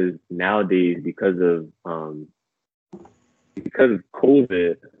 too, is nowadays, because of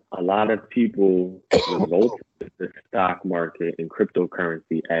COVID, a lot of people result in the stock market and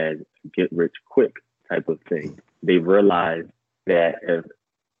cryptocurrency as get rich quick type of thing. They realize that if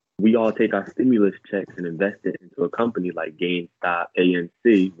we all take our stimulus checks and invest it into a company like GameStop,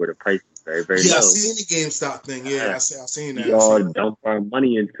 ANC, where the price is very, very low. Yeah, I seen the GameStop thing. Yeah, I seen that. We all dump our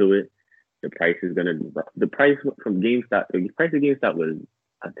money into it. The price is the price from GameStop, the price of GameStop was,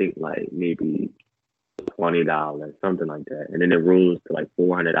 I think, like maybe $20, something like that. And then it rose to like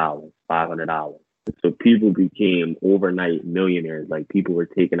 $400, $500. So people became overnight millionaires. Like people were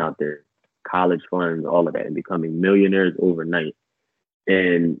taking out their college funds, all of that, and becoming millionaires overnight.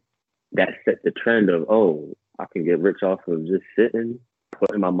 And that set the trend of, oh, I can get rich off of just sitting,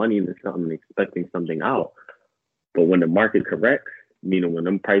 putting my money into something and expecting something out. But when the market corrects, meaning when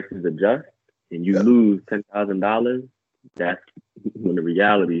them prices adjust and you lose $10,000, that's when the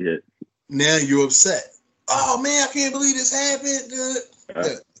reality hits. Now you're upset. Oh man, I can't believe this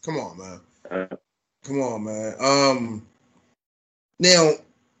happened. Come on, man. Come on, man. Now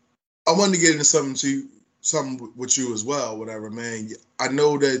I wanted to get into something with you as well, whatever, man. I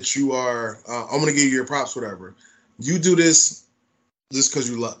know that you are, I'm going to give you your props, whatever. You do this just because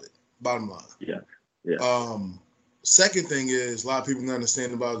you love it, bottom line. Yeah. Second thing is, a lot of people don't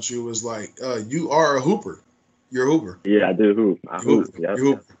understand about you is like, you are a hooper. You're a hooper. Yeah, I do hoop. I hoop. Yep. You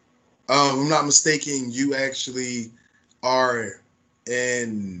hoop. If I'm not mistaken, you actually are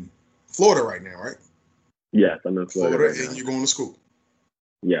in Florida right now, right? Yes, I'm in Florida right and now. You're going to school?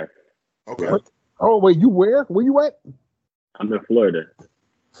 Yes. Okay. Yes. Oh, wait, you where? Where you at? I'm in Florida.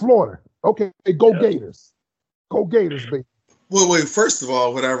 Florida. Okay, go Gators. Go Gators, baby. Well, wait, first of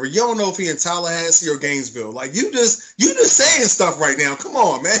all, whatever. You don't know if he in Tallahassee or Gainesville. Like, you just saying stuff right now. Come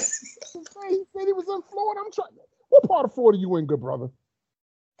on, man. He said he was in Florida. I'm trying. What part of Florida you in, good brother?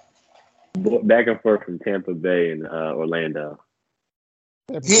 Back and forth from Tampa Bay and Orlando.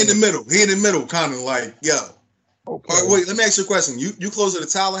 He in the middle, kind of like, yo. Okay. All right, wait, let me ask you a question. You closer to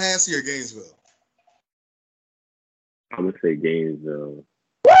Tallahassee or Gainesville? I'm going to say Gainesville.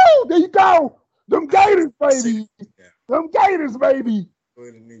 Woo! There you go. Them Gators, baby. Yeah. Them Gators, baby. I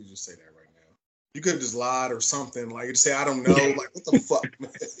didn't need you to say that right now. You could have just lied or something. Like, you say, I don't know. Like, what the fuck,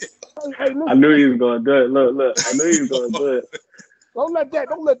 man? Hey, I knew he was going to do it. Look. I knew he was going to do it. Don't let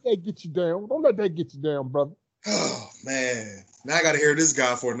that get you down. Don't let that get you down, brother. Oh, man. Now I got to hear this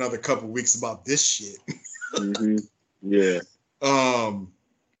guy for another couple weeks about this shit. Mm-hmm. Yeah.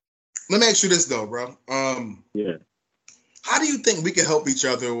 Let me ask you this, though, bro. Yeah. How do you think we can help each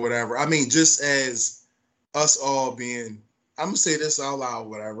other or whatever? I mean, just as us all being, I'm going to say this out loud,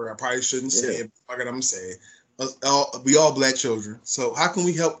 whatever. I probably shouldn't say it. Fuck it, I'm going to say it. We all black children. So how can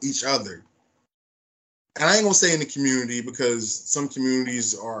we help each other? And I ain't going to say in the community because some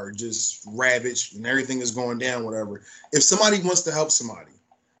communities are just ravaged and everything is going down, whatever. If somebody wants to help somebody,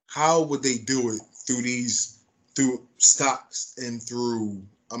 how would they do it through stocks and through,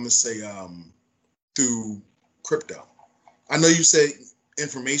 I'm going to say, through crypto? I know you said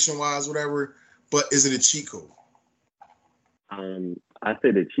information-wise, whatever, but is it a cheat code? I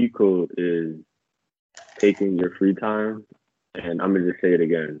say the cheat code is taking your free time, and I'm going to just say it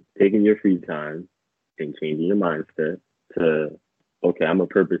again, taking your free time and changing your mindset to, okay, I'm going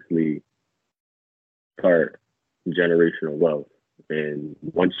to purposely start generational wealth. And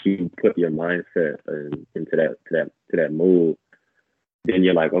once you put your mindset into that mode, then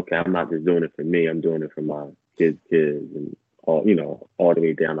you're like, okay, I'm not just doing it for me, I'm doing it for my kids, and all the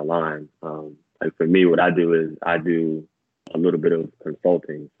way down the line. Like for me, what I do is I do a little bit of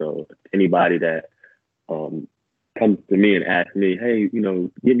consulting. So anybody that comes to me and asks me, hey,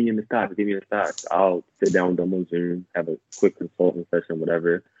 get me in the stocks, I'll sit down with them on Zoom, have a quick consulting session,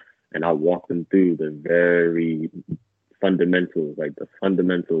 whatever, and I'll walk them through the very fundamentals, like the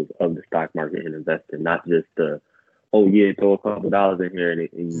fundamentals of the stock market and investing, not just the, oh yeah, throw a couple dollars in here and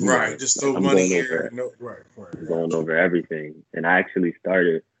right, just throw money here. I'm going over everything. And I actually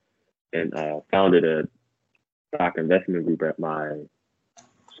started and founded a stock investment group at my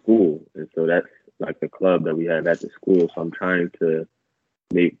school, and so that's like the club that we have at the school. So I'm trying to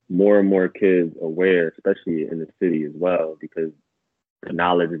make more and more kids aware, especially in the city as well, because the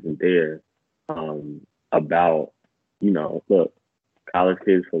knowledge isn't there about, look, college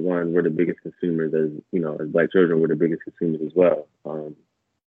kids, for one, we're the biggest consumers as Black children, we're the biggest consumers as well.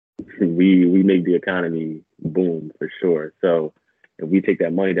 We make the economy boom for sure. So if we take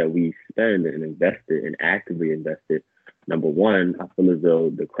that money that we spend and invest it and actively invest it, number one, I feel as though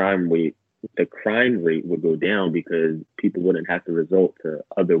the crime rate would go down because people wouldn't have to resort to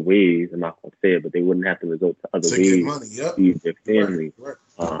other ways. I'm not going to say it, but they wouldn't have to resort to other ways to feed their family. Right.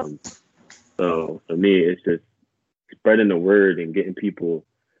 So for me, it's just spreading the word and getting people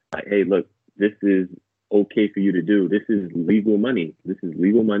like, hey, look, this is okay for you to do. This is legal money. This is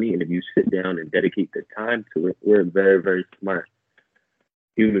legal money. And if you sit down and dedicate the time to it, we're very, very smart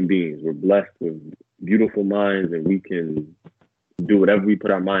human beings. We're blessed with beautiful minds, and we can do whatever we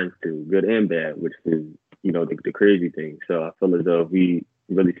put our minds to, good and bad, which is, the crazy thing. So I feel as though if we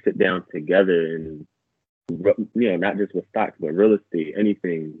really sit down together and, not just with stocks, but real estate,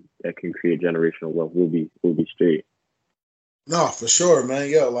 anything that can create generational wealth, we'll be straight. No, for sure,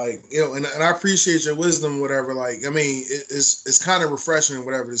 man. And I appreciate your wisdom, whatever. Like, I mean, it's kind of refreshing,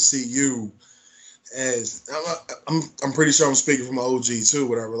 whatever, to see you as I'm pretty sure I'm speaking from an OG too,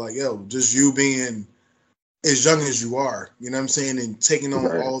 whatever. Like, just you being as young as you are, you know what I'm saying, and taking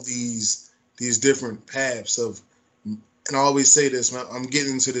on all these different paths of, and I always say this, man, I'm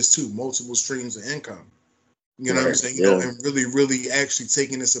getting into this too, multiple streams of income. You know what I'm saying? And really, really actually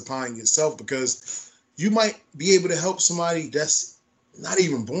taking this upon yourself, because you might be able to help somebody that's not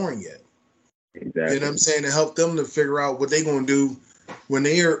even born yet. Exactly. You know what I'm saying? To help them to figure out what they're going to do when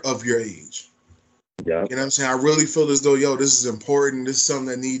they're of your age. Yeah. You know what I'm saying? I really feel as though, this is important. This is something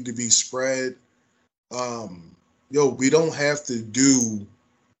that needs to be spread. We don't have to do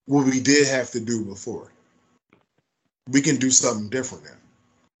what we did have to do before. We can do something different now.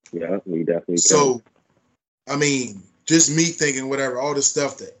 Yeah, we definitely can. So, I mean, just me thinking whatever, all the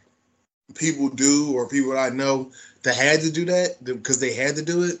stuff that people do or people that I know that had to do that because they had to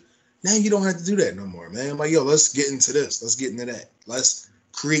do it. Now you don't have to do that no more, man. Like, let's get into this. Let's get into that. Let's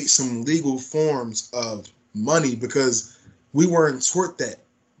create some legal forms of money, because we weren't taught that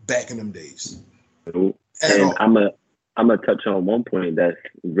back in them days. And I'm gonna touch on one point that's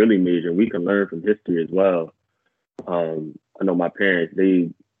really major. We can learn from history as well. I know my parents,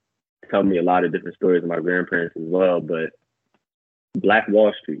 they tell me a lot of different stories, and my grandparents as well, but Black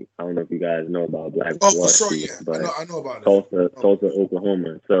Wall Street. I don't know if you guys know about Black Wall Street, yeah. but I know about it. Tulsa,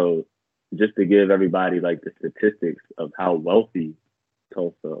 Oklahoma. So just to give everybody like the statistics of how wealthy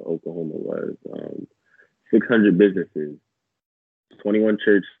Tulsa, Oklahoma was, 600 businesses, 21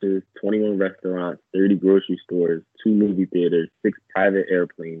 churches, 21 restaurants, 30 grocery stores, 2 movie theaters, 6 private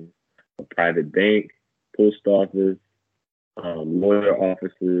airplanes, a private bank, post office, lawyer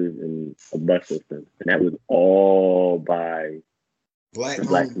offices, and a bus system. And that was all by Black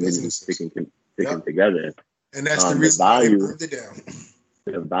community sticking together. And that's the reason why they burned it down.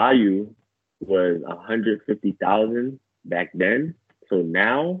 The value was $150,000 back then. So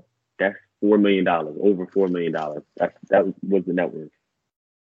now that's $4 million, over $4 million. That was the net worth.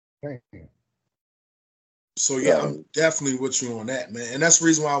 So yeah, I'm definitely with you on that, man. And that's the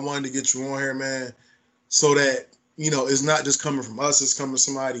reason why I wanted to get you on here, man. So that, it's not just coming from us, it's coming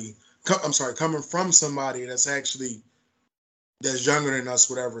coming from somebody that's younger than us,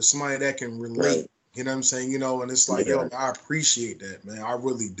 whatever, somebody that can relate. Right. You know what I'm saying? And it's like, I appreciate that, man. I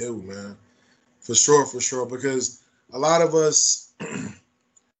really do, man. For sure. Because a lot of us,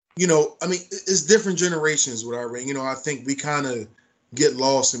 it's different generations, whatever. I think we kind of get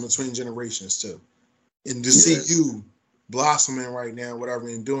lost in between generations too. And to see you blossoming right now, whatever,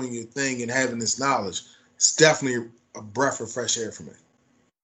 and doing your thing and having this knowledge, it's definitely a breath of fresh air for me.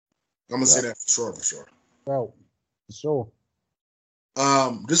 I'm going to say that for sure. Oh, for sure.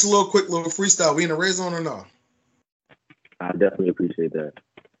 Just a quick little freestyle. We in the red zone or no? I definitely appreciate that.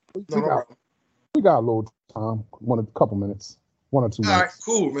 We got a little time, a couple minutes, 1 or 2 minutes. All right,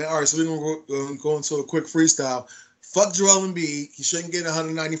 cool, man. All right, so we're gonna go into a quick freestyle. Fuck Joel Embiid. He shouldn't get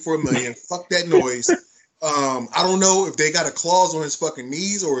 $194 million. Fuck that noise. I don't know if they got a clause on his fucking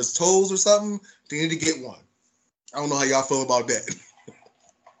knees or his toes or something. They need to get one. I don't know how y'all feel about that.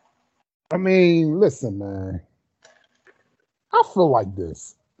 I mean, listen, man. I feel like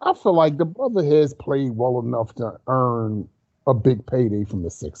this. I feel like the brother has played well enough to earn a big payday from the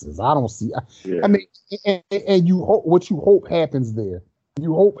Sixers. I don't see. I mean, and you hope what you hope happens there.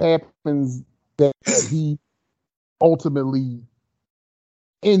 You hope happens that he ultimately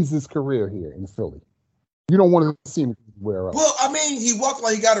ends his career here in Philly. You don't want to see him wear out. Well, I mean, he walked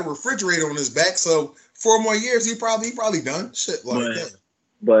like he got a refrigerator on his back, so 4 more years, he probably done shit like that.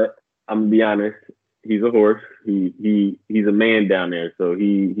 But I'm gonna be honest, he's a horse. He's a man down there, so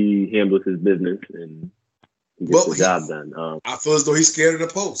he handles his business and gets the job done. I feel as though he's scared of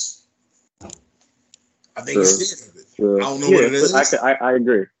the post. I think he's scared of it. I don't know what it is. I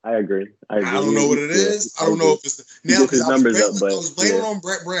agree. I don't know what it is. I don't know if it's now because I was blaming on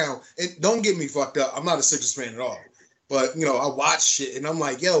Brett Brown. And don't get me fucked up. I'm not a Sixers fan at all. But I watch shit and I'm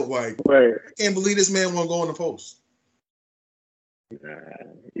like, yo, like, I can't believe this man won't go in the post.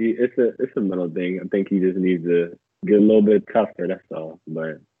 It's a mental thing. I think he just needs to get a little bit tougher. That's all.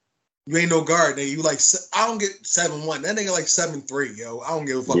 But you ain't no guard, nigga. You like I don't get 7'1". That nigga like 7'3", yo. I don't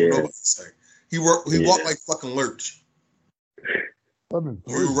give a fuck what nobody say. He walked like fucking Lurch.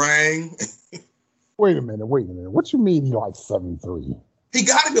 7'3". Rang. Wait a minute. What you mean he like 7'3"? He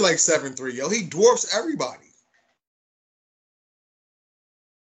got to be like 7'3", yo. He dwarfs everybody.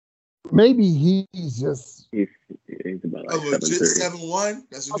 Maybe he's just he's about like a legit 7'1".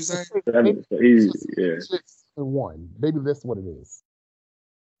 That's what you're saying. 7'1". Maybe that's what it is.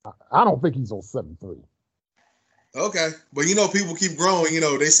 I don't think he's on 7'3". Okay, but people keep growing.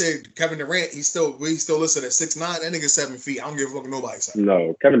 They say Kevin Durant, we still listed at 6'9". That nigga 7 feet. I don't give a fuck what nobody says.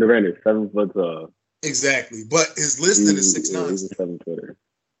 No, Kevin Durant is 7 foot. Exactly, but his listing is 6'9". He's a 7-footer.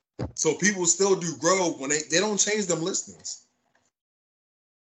 So people still do grow when they don't change them listings.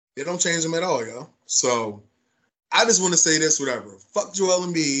 They don't change them at all, yo. So I just want to say this, whatever. Fuck Joel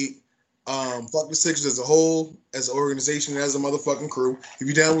Embiid. Fuck the Sixers as a whole, as an organization, as a motherfucking crew. If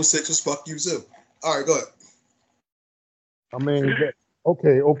you're down with Sixers, fuck you too. All right, go ahead. I mean,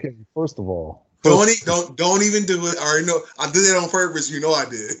 okay. First of all, don't even do it. I already know. I did it on purpose. I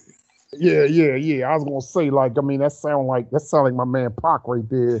did. Yeah. I was gonna say, that sound like my man Pac right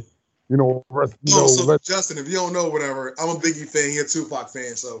there. Justin, if you don't know, whatever, I'm a Biggie fan. You're a Tupac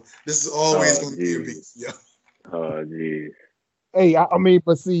fan, so this is always going to be a beef. Yeah. Oh, geez. Hey,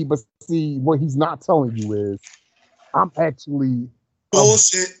 but see, what he's not telling you is, I'm actually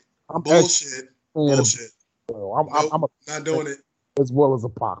bullshit. I'm bullshit. I'm not doing it. As well as a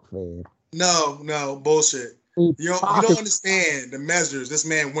Pac fan. No, bullshit. You don't understand the measures this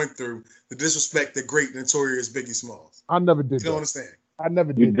man went through to disrespect the great, notorious Biggie Smalls. I never did. You don't understand. I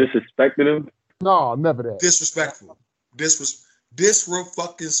never did. You disrespected him? No, never that. Disrespectful.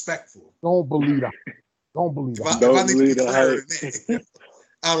 Disrespectful. Don't believe that. I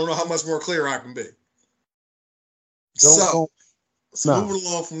don't know how much more clear I can be. Moving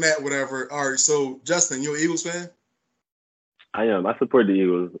along from that, whatever. All right, so Justin, you an Eagles fan? I am. I support the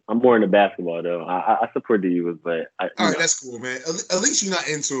Eagles. I'm more into basketball though. I support the Eagles, but all right, that's cool, man. At least you're not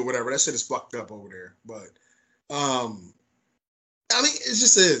into it, whatever. That shit is fucked up over there. But I mean, it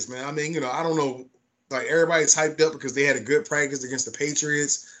just is, man. I mean, I don't know. Like, everybody's hyped up because they had a good practice against the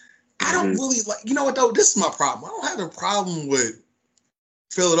Patriots. I don't really like, what, though? This is my problem. I don't have a problem with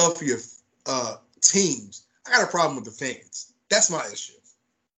Philadelphia teams. I got a problem with the fans. That's my issue.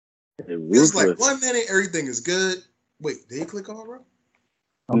 It's like 1 minute, everything is good. Wait, did he click on, bro?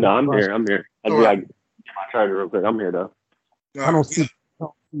 No, I'm here. I get my charger real quick. I'm here, though. I don't see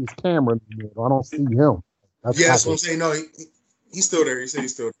his camera. I don't see him. That's what I'm saying. No, he's still there. He said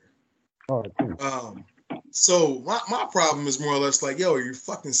he's still there. All right, cool. So my problem is more or less like, yo, are you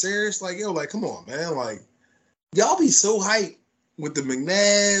fucking serious? Like, yo, like, come on, man. Like, y'all be so hyped with the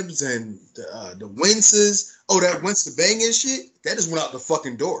McNabbs and the Wentzes. Oh, that Wentz the banging shit? That just went out the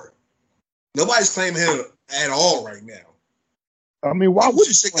fucking door. Nobody's claiming him at all right now. I mean, why would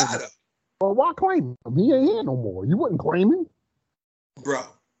you claim him? Well, why claim him? He ain't here no more. You wouldn't claim him, bro.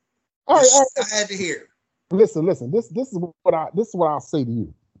 All right. I had to hear. Listen. This is what I'll say to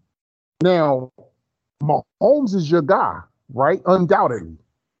you. Now, Mahomes is your guy, right? Undoubtedly.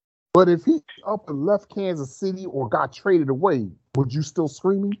 But if he up and left Kansas City or got traded away, would you still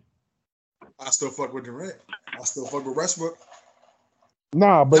scream him? I still fuck with Durant. I still fuck with Westbrook.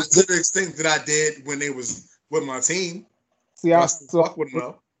 Nah, but not to the extent that I did when they was with my team. See, I still fuck with them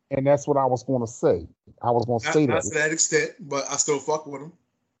though. And that's what I was going to say. I was going to say that. Not to that extent, but I still fuck with them.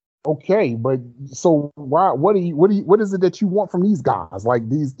 Okay, but so why? What is it that you want from these guys? Like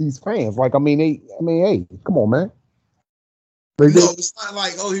these fans? Like, hey, come on, man. It's not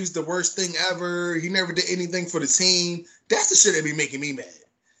like, oh, he's the worst thing ever. He never did anything for the team. That's the shit that be making me mad.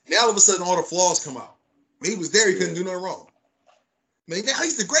 Now all of a sudden, all the flaws come out. He was there. He couldn't do nothing wrong. Man, now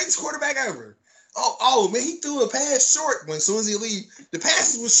he's the greatest quarterback ever. Oh, man, he threw a pass short when as soon as he leave, the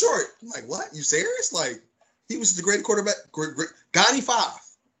passes was short. I'm like, what? You serious? Like, he was the great quarterback. Great. Gotti 5.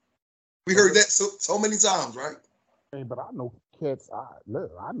 We heard that so many times, right? But I know cats. I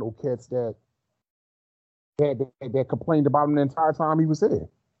know cats that that complained about him the entire time he was here.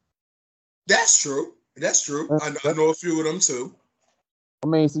 That's true. That's true. I know a few of them too. I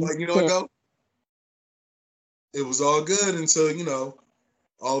mean, so like, you know what though? It was all good until,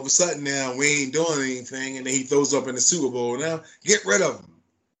 all of a sudden now we ain't doing anything, and then he throws up in the Super Bowl. Now get rid of him.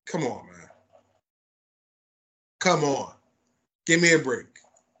 Come on, man. Come on. Give me a break.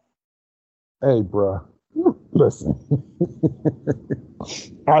 Hey, bro. Listen.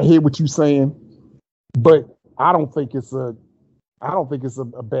 I hear what you're saying, but I don't think it's a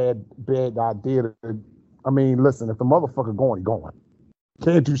bad idea to. I mean, listen, if the motherfucker going, he going.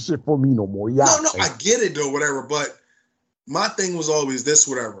 Can't do shit for me no more. Yeah. No, I get it though, whatever. But my thing was always this,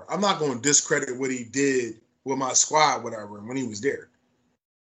 whatever. I'm not going to discredit what he did with my squad, whatever, when he was there.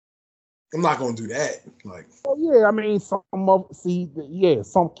 I'm not going to do that. Like, oh yeah, I mean, some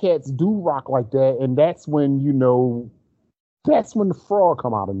cats do rock like that, and that's when the fraud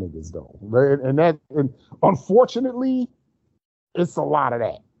come out of niggas though, right? And unfortunately, it's a lot of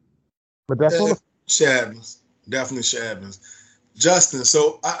that. But that's Shabness, definitely Shabness. Justin,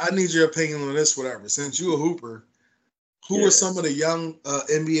 so I need your opinion on this, whatever. Since you're a hooper, who are some of the young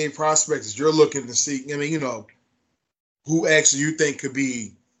NBA prospects you're looking to see? I mean, who actually you think could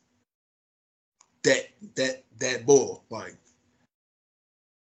be that bull? Like,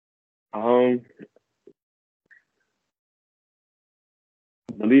 I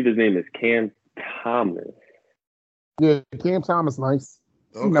believe his name is Cam Thomas. Yeah, Cam Thomas, nice.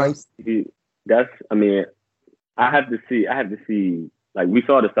 Okay. Nice. I have to see. Like, we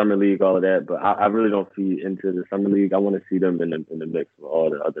saw the summer league, all of that, but I really don't see into the summer league. I want to see them in the mix with all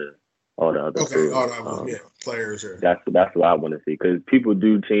the other. Okay, all the other players. Sure. That's what I want to see, because people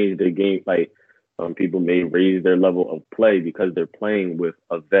do change their game. Like, people may raise their level of play because they're playing with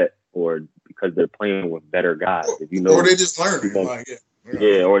a vet, or because they're playing with better guys. Or they're just learning. Or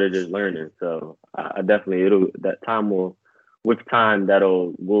they're just learning. So I definitely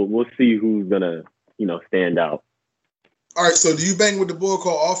we'll see who's gonna stand out. All right, so do you bang with the boy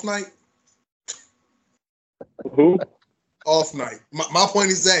called Off Night? Who? Off Night. My point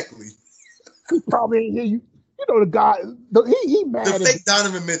exactly. He probably ain't hear you. The guy. He mad the fake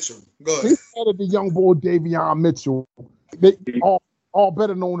Donovan Mitchell. Go ahead. He mad at the young boy Davion Mitchell. All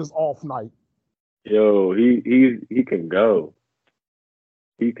better known as Off Night. Yo, he can go.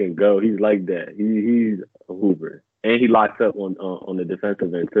 He can go. He's like that. He's a hooper, and he locks up on the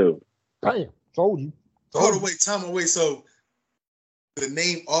defensive end too. Damn, told you. Hold on, wait. So the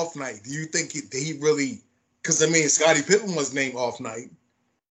name Off Night, do you think he really? Because Scottie Pippen was named Off Night.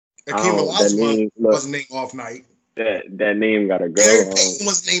 Akeem Olajuwon was named Off Night. That name gotta go. Gary Payton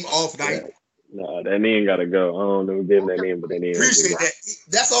was named Off Night. No, that name gotta go. I don't know who gave him that name, but that name. Appreciate that.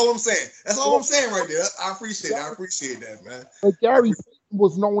 That's all I'm saying. That's all I'm saying right there. I appreciate that, man. But Gary Payton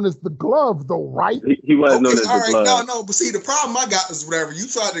was known as the glove, though, right? He was known as the glove. No. But see, the problem I got is whatever you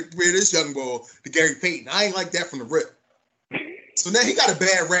tried to compare this young boy to Gary Payton. I ain't like that from the rip. So now he got a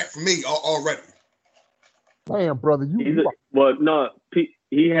bad rap for me already. Damn, brother, he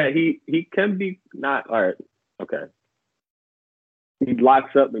can be not all right. Okay. He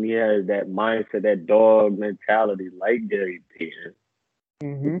locks up and he has that mindset, that dog mentality like Gary Payton.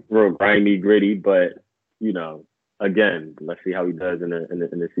 Mm-hmm. Real grimy, gritty, but again, let's see how he does in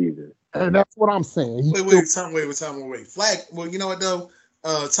the season. And that's what I'm saying. Wait. Flag. Well, you know what though?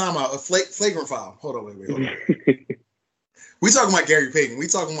 Time out. A flagrant foul. Hold on. Wait. We talking about Gary Payton. We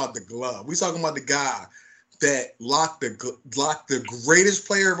talking about the glove. We talking about the guy that locked the greatest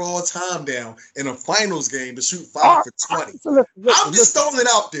player of all time down in a finals game to shoot 5 for 20. I'm just throwing it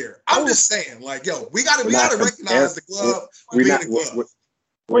out there. I'm just saying, like, yo, we gotta recognize the glove.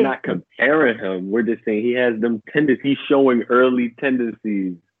 We're not comparing him. We're just saying he has them tendencies. He's showing early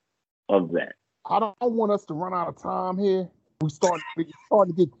tendencies of that. I don't want us to run out of time here. We're starting to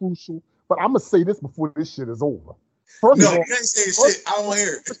get crucial. But I'm gonna say this before this shit is over. First of all, you ain't saying shit. I don't want to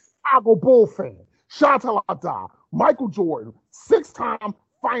hear it. Chicago Bull fan. Shout out to Michael Jordan, 6-time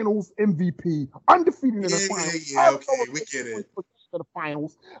Finals MVP, undefeated in the finals. Yeah, okay, we get it. The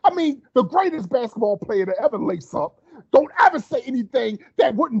finals. I mean, the greatest basketball player to ever lace up. Don't ever say anything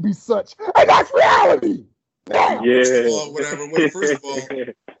that wouldn't be such, and that's reality. Damn. Yeah.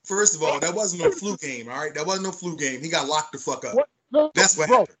 First of all, that wasn't no flu game. All right, that wasn't no flu game. He got locked the fuck up. That's what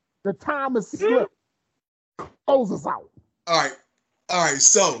happened. The time is slipped. Close us out. All right.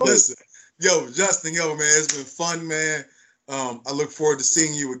 So listen. Yo, Justin, man, it's been fun, man. I look forward to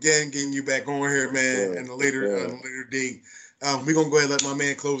seeing you again, getting you back on here, man, in a later date. We're going to go ahead and let my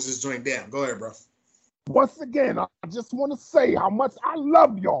man close this joint down. Go ahead, bro. Once again, I just want to say how much I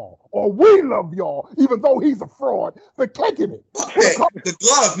love y'all, or we love y'all, even though he's a fraud for taking it. The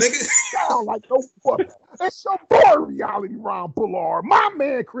glove, nigga. Sound like no fuck. It's your boy, Reality Ron Bullard, my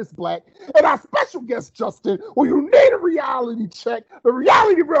man Chris Black, and our special guest Justin. When you need a reality check, the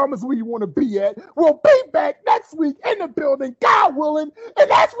reality realm is where you want to be at. We'll be back next week in the building, God willing, and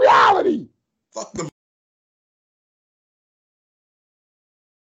that's reality. Fuck them.